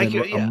 and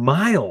then a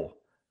mile?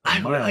 I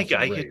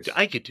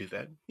could do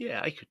that. Yeah,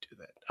 I could do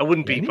that. I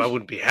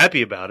wouldn't be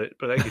happy about it,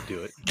 but I could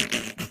do it.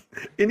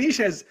 Anish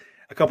has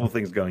a couple of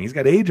things going. He's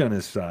got age on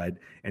his side,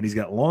 and he's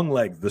got long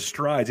legs. The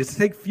strides, it's to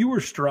take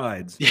fewer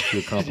strides to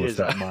accomplish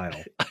that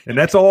mile. And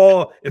that's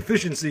all.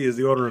 Efficiency is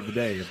the order of the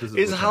day. If this is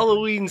it's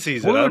Halloween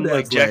season. I'm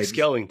like Jack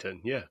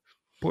Skellington. Yeah.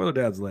 Boiler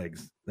Dad's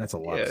legs. That's a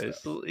lot of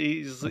stuff.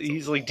 He's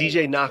like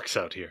DJ Knox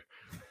out here.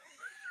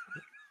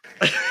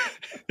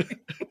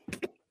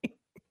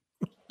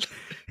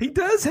 He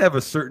does have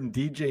a certain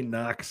DJ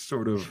Knox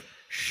sort of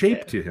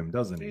shape to him,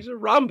 doesn't he? He's a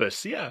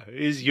rhombus, yeah.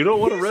 You don't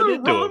want to run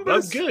into him.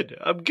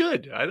 I'm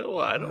good. I don't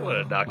want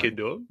to knock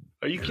into him.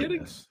 Are you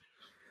kidding?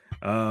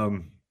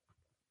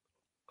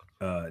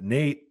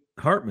 Nate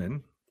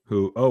Hartman,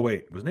 who, oh,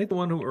 wait, was Nate the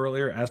one who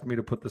earlier asked me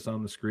to put this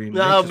on the screen?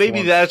 No,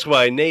 maybe that's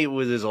why Nate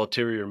with his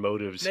ulterior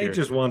motives. Nate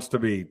just wants to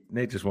be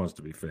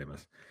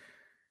famous.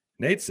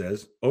 Nate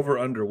says over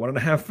under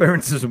 1.5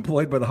 Ferentzes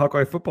employed by the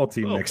Hawkeye football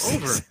team next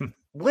season.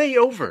 Way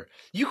over.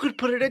 You could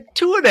put it at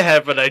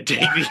 2.5 and I'd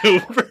take the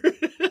over.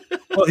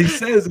 Well, he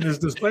says in his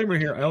disclaimer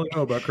here, I only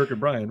know about Kirk and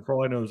Brian. For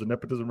all I know, is the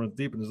nepotism runs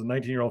deep, and there's a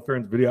 19-year-old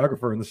Ferentz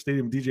videographer in the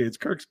stadium DJ. It's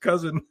Kirk's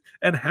cousin,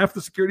 and half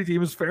the security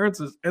team is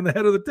Ferentz's, and the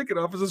head of the ticket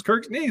office is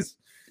Kirk's niece.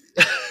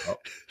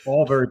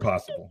 All very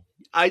possible.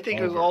 I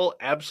think it's all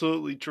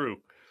absolutely true.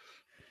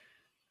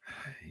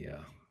 Yeah,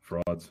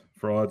 frauds.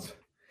 Yeah,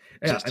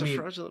 Just a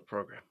fraudulent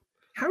program.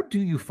 How do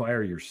you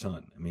fire your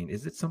son? I mean,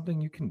 is it something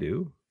you can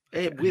do?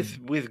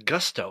 With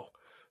gusto.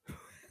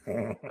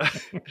 I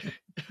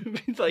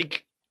mean,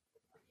 like,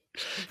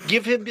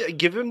 give him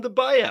the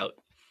buyout.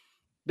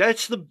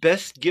 That's the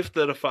best gift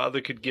that a father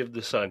could give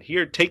the son.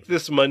 Here, take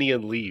this money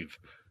and leave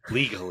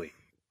legally.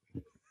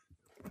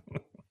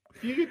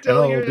 You can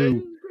tell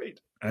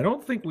great. I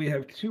don't think we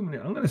have too many.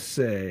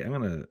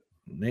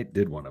 Nate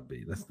did want to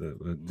be.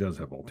 It does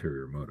have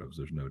ulterior motives.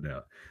 There's no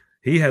doubt.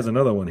 He has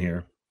another one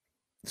here.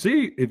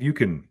 See if you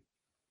can.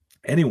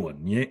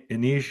 Anyone,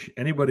 Anish,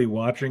 anybody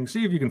watching,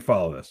 see if you can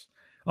follow this.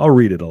 I'll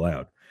read it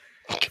aloud.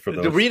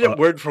 Read it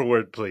word for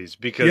word, please,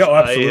 because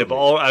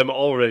I'm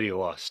already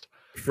lost.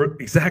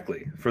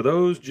 Exactly. For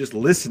those just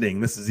listening,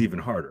 this is even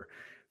harder.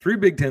 3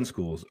 Big Ten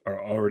schools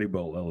are already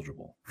bowl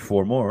eligible.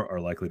 4 more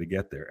are likely to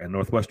get there, and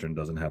Northwestern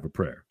doesn't have a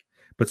prayer.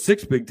 But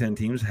 6 Big Ten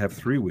teams have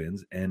 3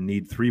 wins and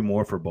need 3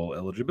 more for bowl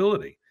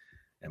eligibility.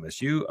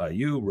 MSU,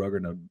 IU,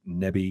 Rutgers,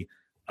 Nebby,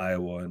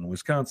 Iowa, and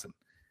Wisconsin.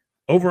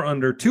 Over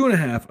under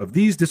 2.5 of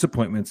these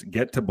disappointments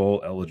get to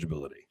bowl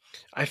eligibility.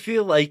 I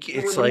feel like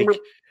it's like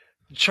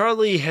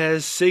Charlie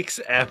has 6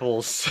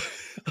 apples.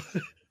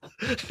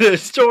 The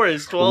store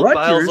is 12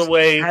 Rutgers miles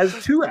away.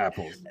 Has 2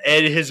 apples.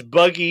 And his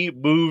buggy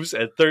moves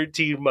at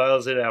 13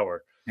 miles an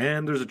hour.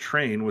 And there's a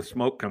train with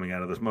smoke coming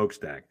out of the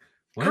smokestack.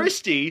 What?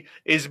 Christy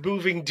is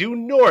moving due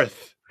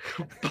north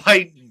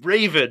by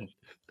Raven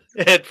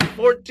at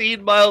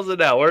 14 miles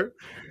an hour.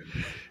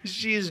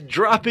 She's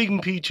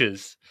dropping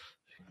peaches.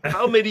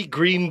 How many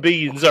green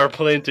beans are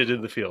planted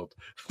in the field?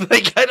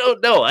 Like, I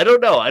don't know. I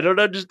don't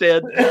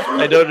understand.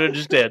 I don't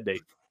understand,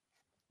 Nate.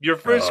 Your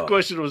first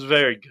question was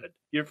very good.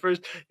 Your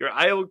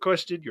Iowa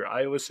question, your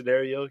Iowa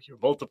scenario, your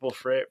multiple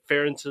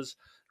Ferentzes,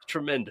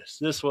 tremendous.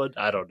 This one,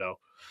 I don't know.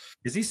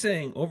 Is he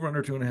saying over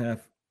under 2.5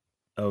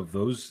 of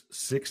those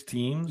 6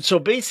 teams? So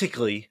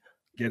basically,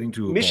 getting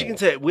to a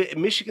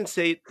Michigan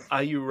State,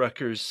 IU,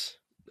 Rutgers,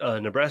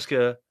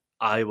 Nebraska,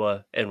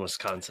 Iowa, and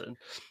Wisconsin.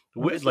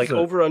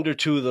 Over under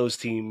 2 of those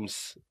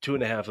teams,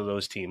 2.5 of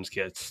those teams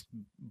gets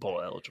bowl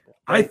eligible.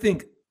 Right? I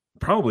think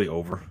probably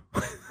over.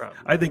 Probably.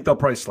 I think they'll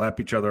probably slap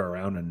each other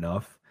around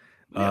enough.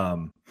 Yeah.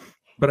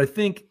 But I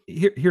think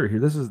here.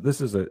 This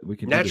is we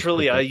can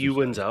naturally IU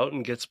wins out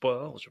and gets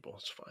bowl eligible.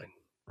 It's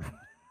fine.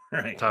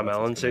 Right. Tom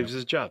Allen saves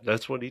his job.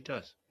 That's what he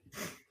does.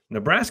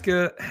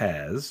 Nebraska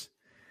has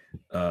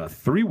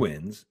 3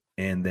 wins,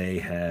 and they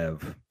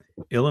have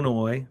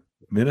Illinois,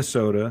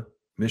 Minnesota,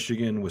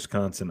 Michigan,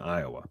 Wisconsin,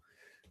 Iowa.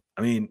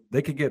 I mean,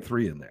 they could get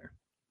 3 in there.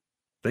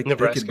 They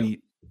could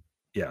beat.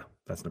 Yeah,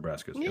 that's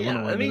Nebraska's. Yeah,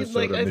 Illinois,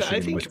 Minnesota, Michigan, I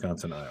think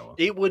Wisconsin, Iowa.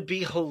 It would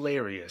be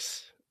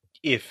hilarious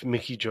if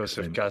Mickey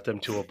Joseph got them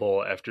to a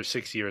bowl after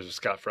 6 years of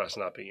Scott Frost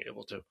not being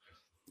able to.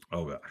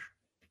 Oh gosh.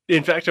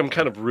 In fact, I'm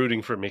kind of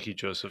rooting for Mickey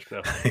Joseph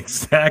now.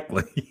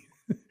 Exactly.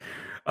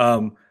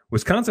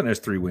 Wisconsin has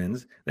 3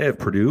 wins. They have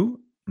Purdue,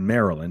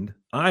 Maryland,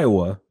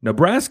 Iowa,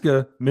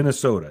 Nebraska,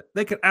 Minnesota.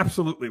 They could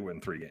absolutely win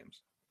 3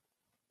 games.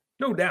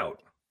 No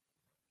doubt.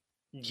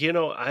 You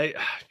know, I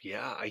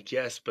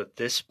guess, but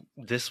this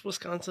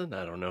Wisconsin,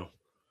 I don't know.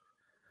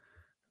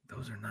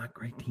 Those are not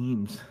great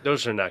teams.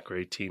 Those are not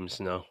great teams,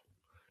 no.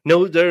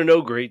 No, there are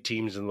no great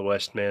teams in the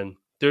West, man.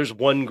 There's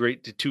 2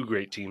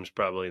 great teams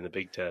probably in the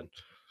Big Ten.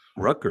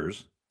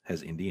 Rutgers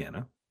has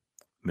Indiana,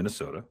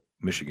 Minnesota,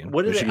 Michigan,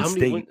 Michigan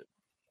State.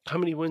 How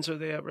many wins are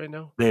they at right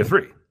now? They have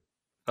 3.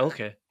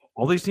 Okay.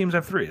 All these teams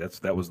have 3.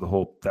 That was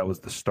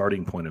the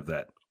starting point of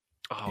that.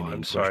 Oh,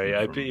 I'm sorry.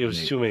 It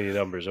was too many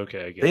numbers.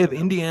 Okay, I get it. They have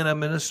Indiana,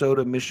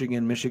 Minnesota,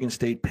 Michigan, Michigan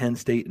State, Penn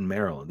State, and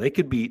Maryland. They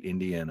could beat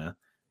Indiana.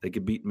 They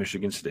could beat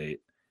Michigan State.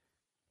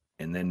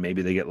 And then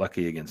maybe they get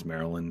lucky against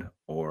Maryland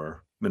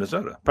or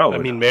Minnesota. Probably.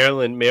 I mean,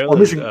 Maryland,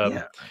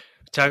 Michigan,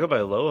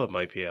 Tagovailoa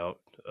might be out.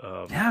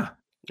 Yeah.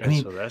 I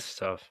mean, so that's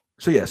tough.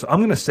 So I'm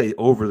going to say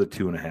over the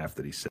 2.5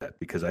 that he set,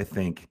 because I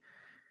think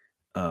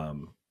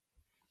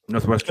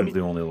Northwestern's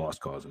the only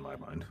lost cause in my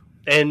mind.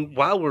 And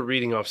while we're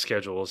reading off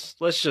schedules,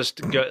 let's just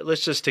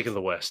stick in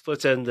the West.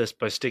 Let's end this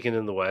by sticking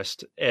in the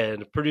West.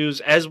 And Purdue's,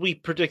 as we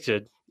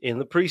predicted in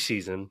the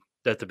preseason,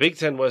 that the Big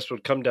Ten West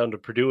would come down to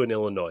Purdue and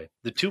Illinois,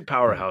 the 2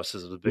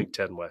 powerhouses of the Big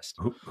Ten West.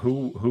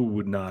 Who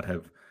would not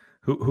have?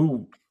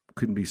 Who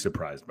couldn't be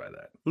surprised by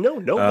that? No,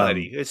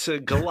 nobody. It's a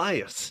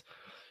Goliath.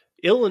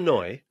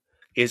 Illinois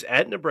is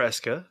at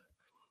Nebraska,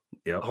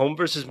 home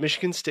versus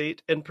Michigan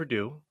State and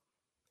Purdue.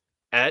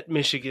 at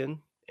Michigan,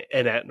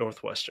 and at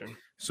Northwestern.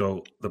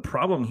 So the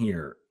problem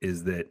here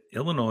is that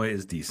Illinois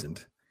is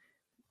decent.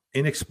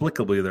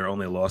 Inexplicably, their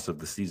only loss of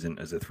the season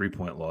is a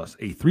 3-point loss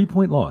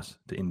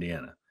to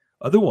Indiana.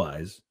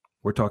 Otherwise,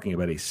 we're talking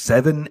about a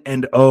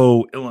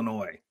 7-0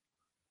 Illinois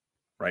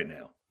right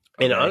now.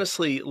 Okay? And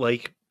honestly,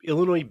 like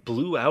Illinois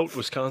blew out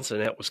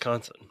Wisconsin at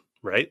Wisconsin,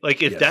 right?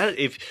 Like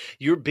if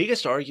your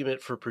biggest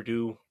argument for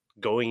Purdue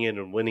going in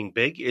and winning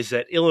big is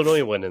that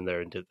Illinois went in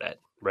there and did that,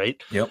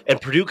 right? Yep. And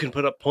Purdue can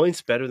put up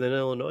points better than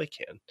Illinois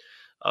can.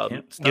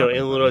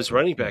 Illinois'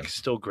 running back is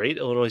still great.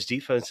 Illinois'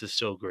 defense is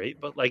still great,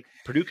 but like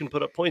Purdue can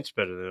put up points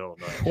better than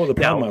Illinois. Well, the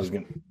problem go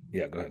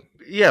ahead.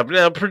 Yeah, but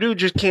now Purdue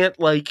just can't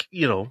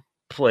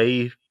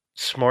play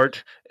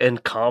smart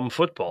and calm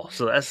football.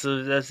 So that's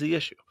the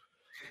issue.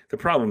 The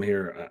problem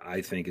here,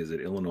 I think, is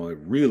that Illinois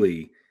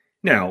really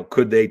now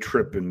could they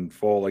trip and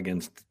fall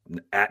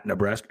at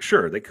Nebraska?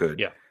 Sure, they could.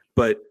 Yeah,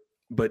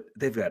 But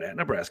they've got at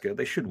Nebraska.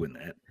 They should win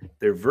that.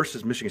 They're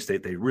versus Michigan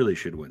State. They really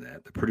should win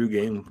that. The Purdue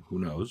game, who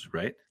knows,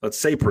 right? Let's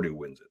say Purdue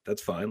wins it.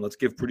 That's fine. Let's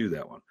give Purdue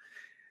that one.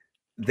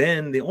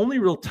 Then the only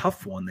real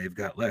tough one they've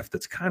got left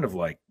that's kind of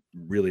like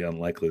really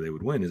unlikely they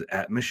would win is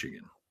at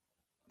Michigan.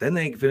 Then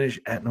they finish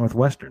at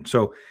Northwestern.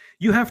 So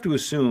you have to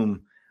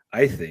assume,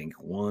 I think,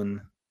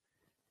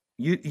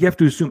 you have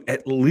to assume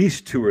at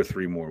least 2 or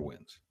 3 more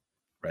wins,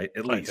 right?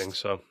 At least. I think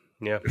so.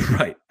 Yeah.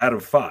 Right. Out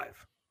of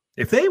 5.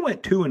 If they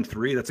went 2 and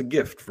 3, that's a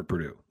gift for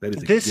Purdue.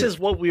 This is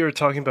what we were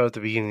talking about at the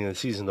beginning of the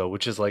season, though,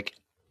 which is like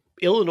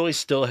Illinois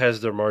still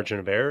has their margin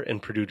of error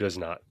and Purdue does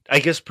not. I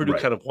guess Purdue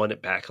kind of won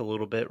it back a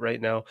little bit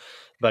right now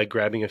by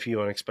grabbing a few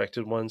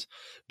unexpected ones.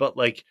 But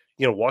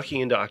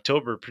walking into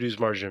October, Purdue's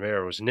margin of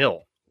error was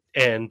 0.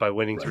 And by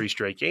winning 3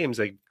 straight games,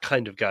 they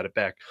kind of got it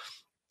back.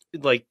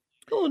 Like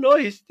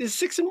Illinois is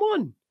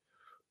 6-1.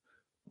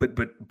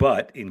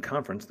 But in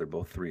conference, they're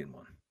both 3-1.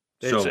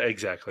 So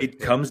exactly. It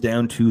comes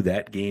down to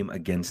that game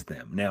against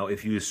them. Now,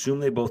 if you assume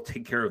they both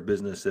take care of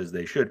business as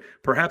they should,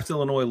 perhaps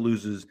Illinois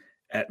loses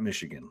at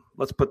Michigan.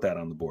 Let's put that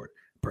on the board.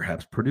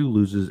 Perhaps Purdue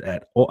loses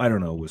at,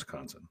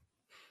 Wisconsin.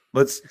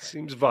 It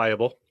seems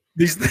viable.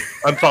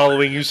 I'm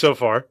following you so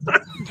far.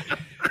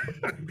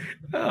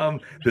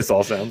 This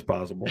all sounds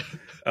possible.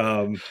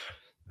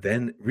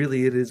 Then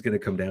really it is going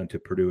to come down to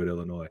Purdue at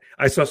Illinois.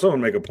 I saw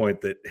someone make a point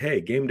that, hey,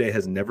 game day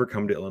has never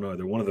come to Illinois.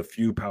 They're one of the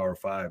few Power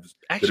Fives.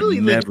 Actually,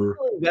 that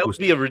would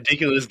be a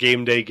ridiculous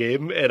game day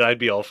game, and I'd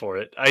be all for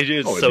it.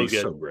 It's so good.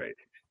 So great.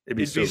 It'd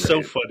be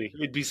so funny.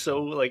 It'd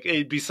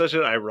be such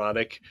an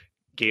ironic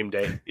game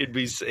day. It'd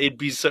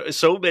be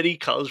so many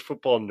college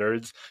football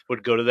nerds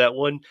would go to that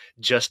one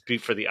just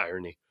for the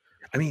irony.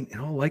 I mean, in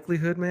all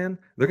likelihood, man,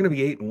 they're going to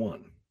be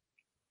 8-1.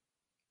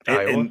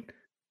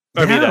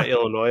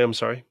 Illinois. I'm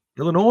sorry.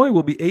 Illinois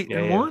will be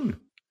 8-1.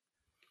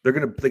 They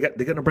got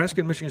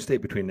Nebraska and Michigan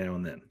State between now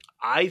and then.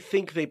 I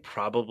think they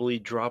probably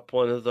drop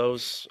one of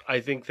those. I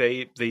think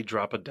they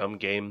drop a dumb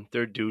game.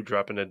 They're due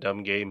dropping a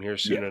dumb game here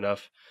soon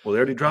enough. Well, they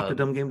already dropped a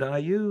dumb game to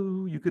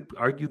IU. You could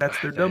argue that's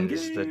their dumb game.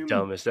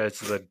 That's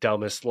the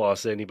dumbest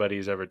loss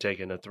anybody's ever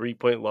taken. A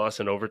 3-point loss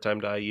in overtime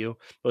to IU.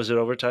 Was it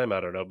overtime? I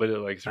don't know, but it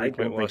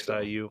 3-point loss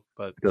to IU.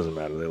 But it doesn't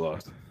matter. They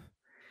lost.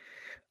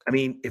 I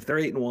mean, if they're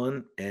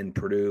 8-1 and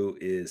Purdue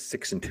is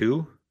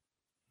 6-2.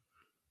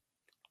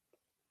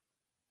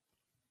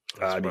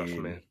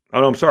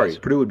 I'm sorry.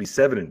 Purdue would be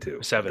 7-2.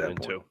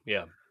 7-2.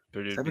 Yeah.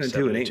 Purdue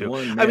 7-2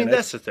 and 8-1. I mean,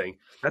 that's the thing.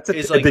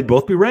 They'd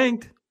both be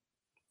ranked.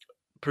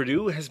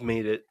 Purdue has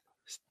made it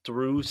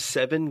through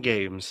 7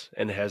 games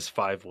and has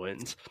 5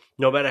 wins.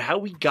 No matter how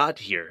we got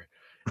here,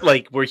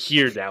 we're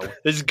here now.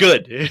 This is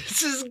good.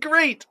 This is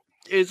great.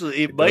 It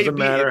doesn't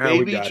matter how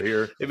we got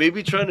here. It may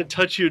be trying to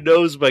touch your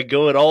nose by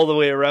going all the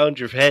way around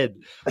your head,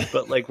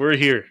 but we're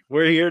here.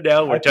 We're here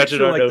now. We're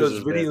touching our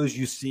noses. Those videos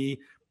you see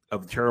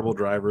of terrible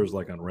drivers,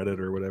 like on Reddit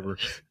or whatever,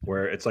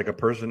 where it's like a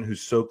person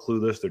who's so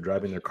clueless they're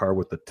driving their car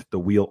with the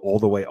wheel all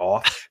the way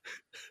off,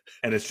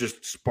 and it's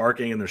just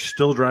sparking, and they're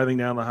still driving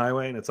down the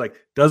highway, and it's like,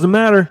 doesn't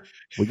matter.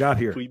 We got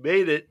here. We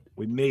made it.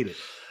 We made it.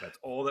 That's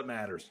all that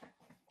matters.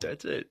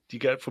 That's it. You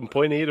got from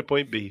point A to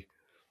point B.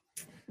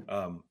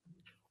 I'd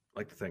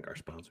like to thank our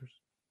sponsors,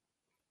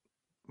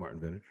 Martin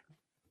Vintage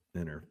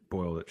and our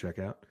Boyle at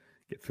checkout.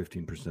 Get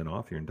 15%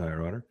 off your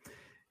entire order.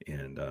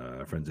 And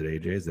our friends at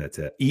AJ's, that's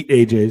at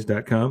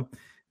eatajs.com.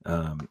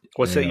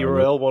 What's that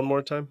URL one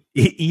more time?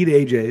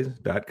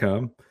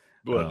 Eatajs.com.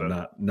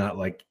 Not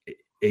like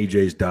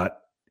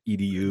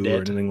ajs.edu or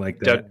anything like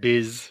that.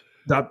 .biz.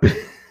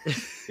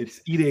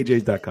 It's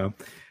eatajs.com.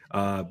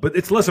 But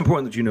it's less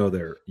important that you know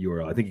their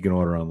URL. I think you can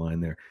order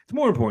online there. It's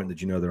more important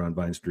that you know they're on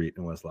Vine Street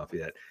in West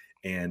Lafayette.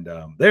 And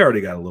they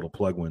already got a little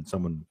plug when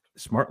someone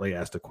smartly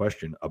asked a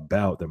question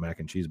about their mac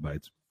and cheese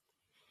bites.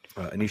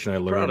 Anish and I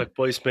learned product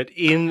placement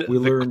in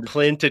the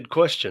planted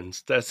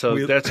questions. That's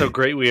how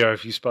great we are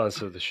if you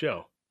sponsor the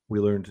show. We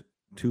learned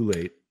too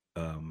late,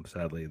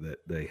 sadly, that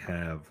they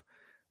have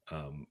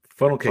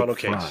funnel cake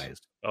fries.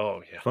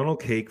 Oh yeah, funnel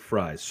cake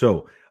fries.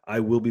 So I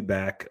will be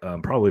back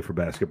probably for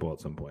basketball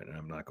at some point, and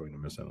I'm not going to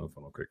miss out on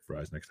funnel cake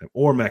fries next time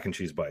or mac and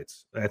cheese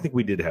bites. I think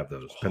we did have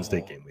those. Penn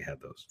State game, we had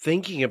those.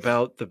 Thinking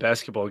about the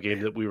basketball game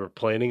that we were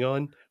planning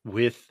on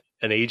with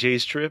an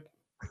AJ's trip.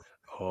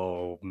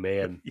 Oh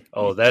man!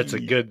 Oh, that's a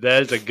good one.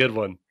 That is a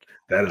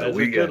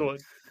good one.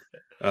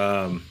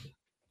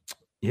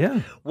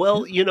 Yeah.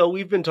 Well,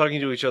 we've been talking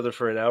to each other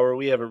for an hour.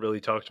 We haven't really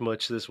talked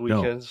much this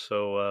weekend,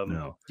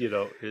 so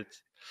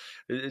it's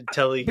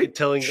telling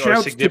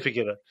our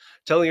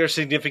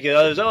significant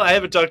others. Oh, I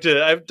haven't talked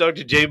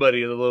to J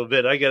Buddy in a little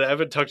bit. I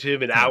haven't talked to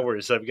him in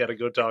hours. I've got to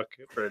go talk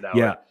for an hour.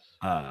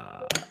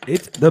 Yeah.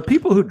 It's the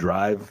people who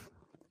drive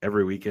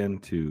every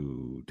weekend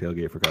to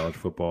tailgate for college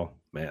football.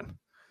 Man,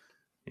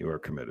 you are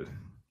committed,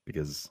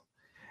 because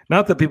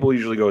not that people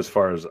usually go as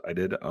far as I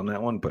did on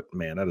that one, but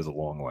man, that is a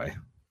long way.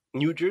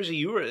 New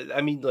Jersey,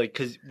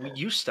 because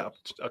you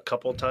stopped a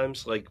couple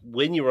times, like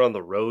when you were on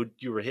the road,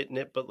 you were hitting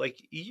it, but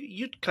like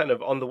you kind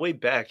of on the way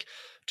back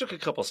took a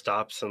couple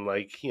stops and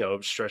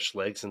stretched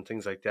legs and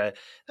things like that.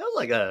 That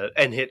was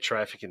and hit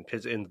traffic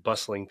in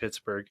bustling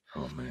Pittsburgh.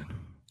 Oh man.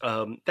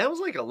 That was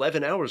like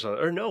 11 hours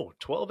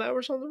 12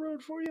 hours on the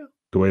road for you.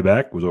 The way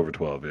back was over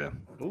 12. Yeah.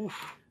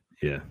 Oof.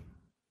 Yeah.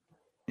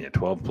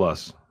 12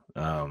 plus.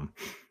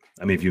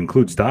 If you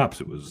include stops,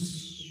 it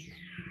was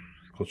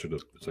closer to,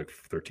 it's like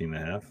 13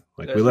 and a half.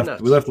 Like we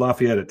left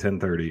Lafayette at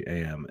 10:30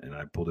 a.m. and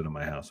I pulled into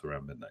my house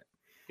around midnight.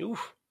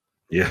 Oof.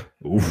 Yeah.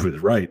 Oof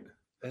is right.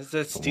 That's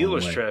that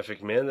Steelers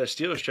traffic, man. That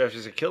Steelers traffic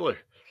is a killer.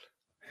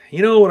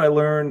 You know what I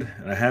learned,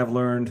 and I have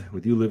learned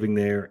with you living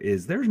there,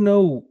 is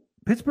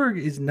Pittsburgh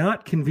is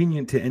not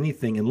convenient to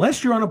anything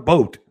unless you're on a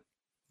boat.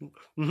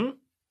 Mm-hmm.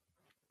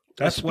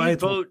 That's why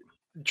it's boat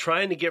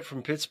trying to get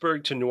from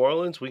Pittsburgh to New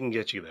Orleans. We can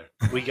get you there.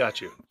 We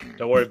got you.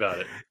 Don't worry about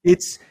it.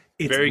 It's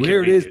very where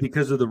convenient. It is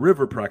because of the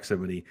river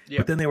proximity. Yep.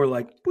 But then they were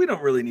like, we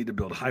don't really need to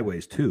build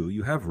highways too.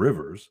 You have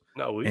rivers.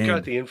 No, we've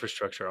got the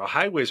infrastructure. Our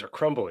highways are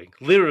crumbling.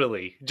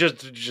 Literally.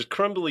 Just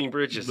crumbling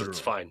bridges. Literally. It's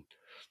fine.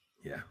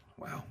 Yeah.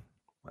 Wow.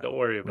 Don't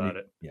worry about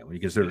it. Yeah, when you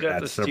consider it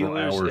adds several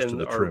hours to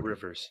the trip.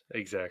 Rivers.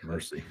 Exactly.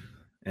 Mercy.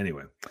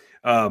 Anyway.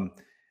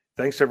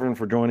 Thanks everyone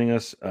for joining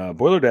us.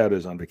 Boiler Dad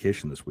is on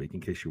vacation this week,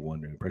 in case you're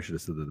wondering. I probably should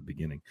have said that at the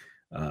beginning.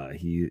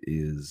 He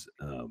is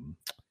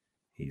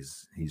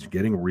he's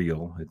getting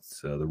real.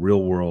 It's the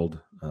real world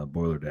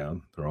Boiler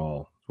Down. They're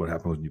all what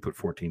happens when you put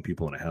 14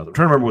 people in a house. I'm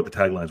trying to remember what the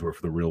taglines were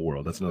for the real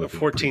world. That's another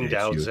 14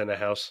 downs in a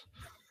house.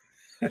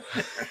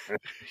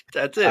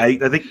 That's it. I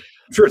think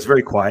I'm sure it's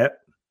very quiet.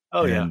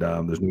 Oh yeah.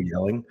 And there's no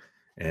yelling.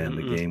 And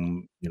the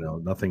game,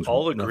 nothing's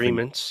all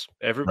agreements.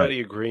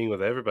 Everybody agreeing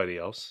with everybody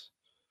else.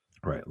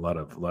 Right, a lot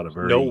of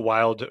very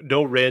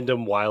no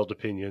random wild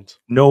opinions.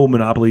 No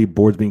Monopoly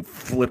boards being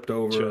flipped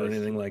over or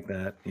anything like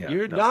that. Yeah,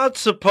 you're not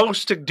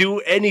supposed to do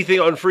anything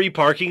on free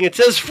parking. It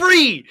says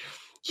free.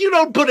 You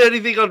don't put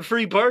anything on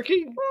free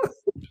parking.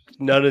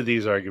 None of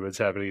these arguments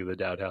happening in the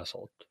Dowd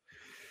household.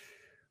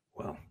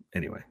 Well,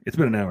 anyway, it's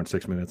been an hour and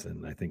 6 minutes,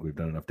 and I think we've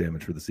done enough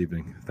damage for this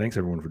evening. Thanks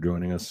everyone for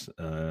joining us.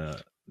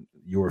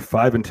 Your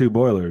 5-2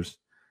 Boilers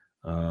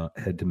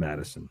head to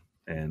Madison,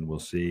 and we'll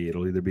see.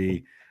 It'll either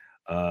be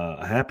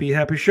a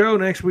happy show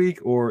next week,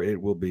 or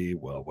it will be,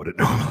 well, what it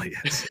normally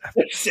is.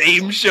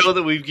 Same show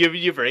that we've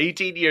given you for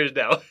 18 years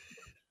now.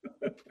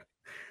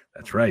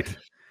 That's right.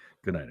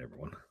 Good night,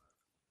 everyone.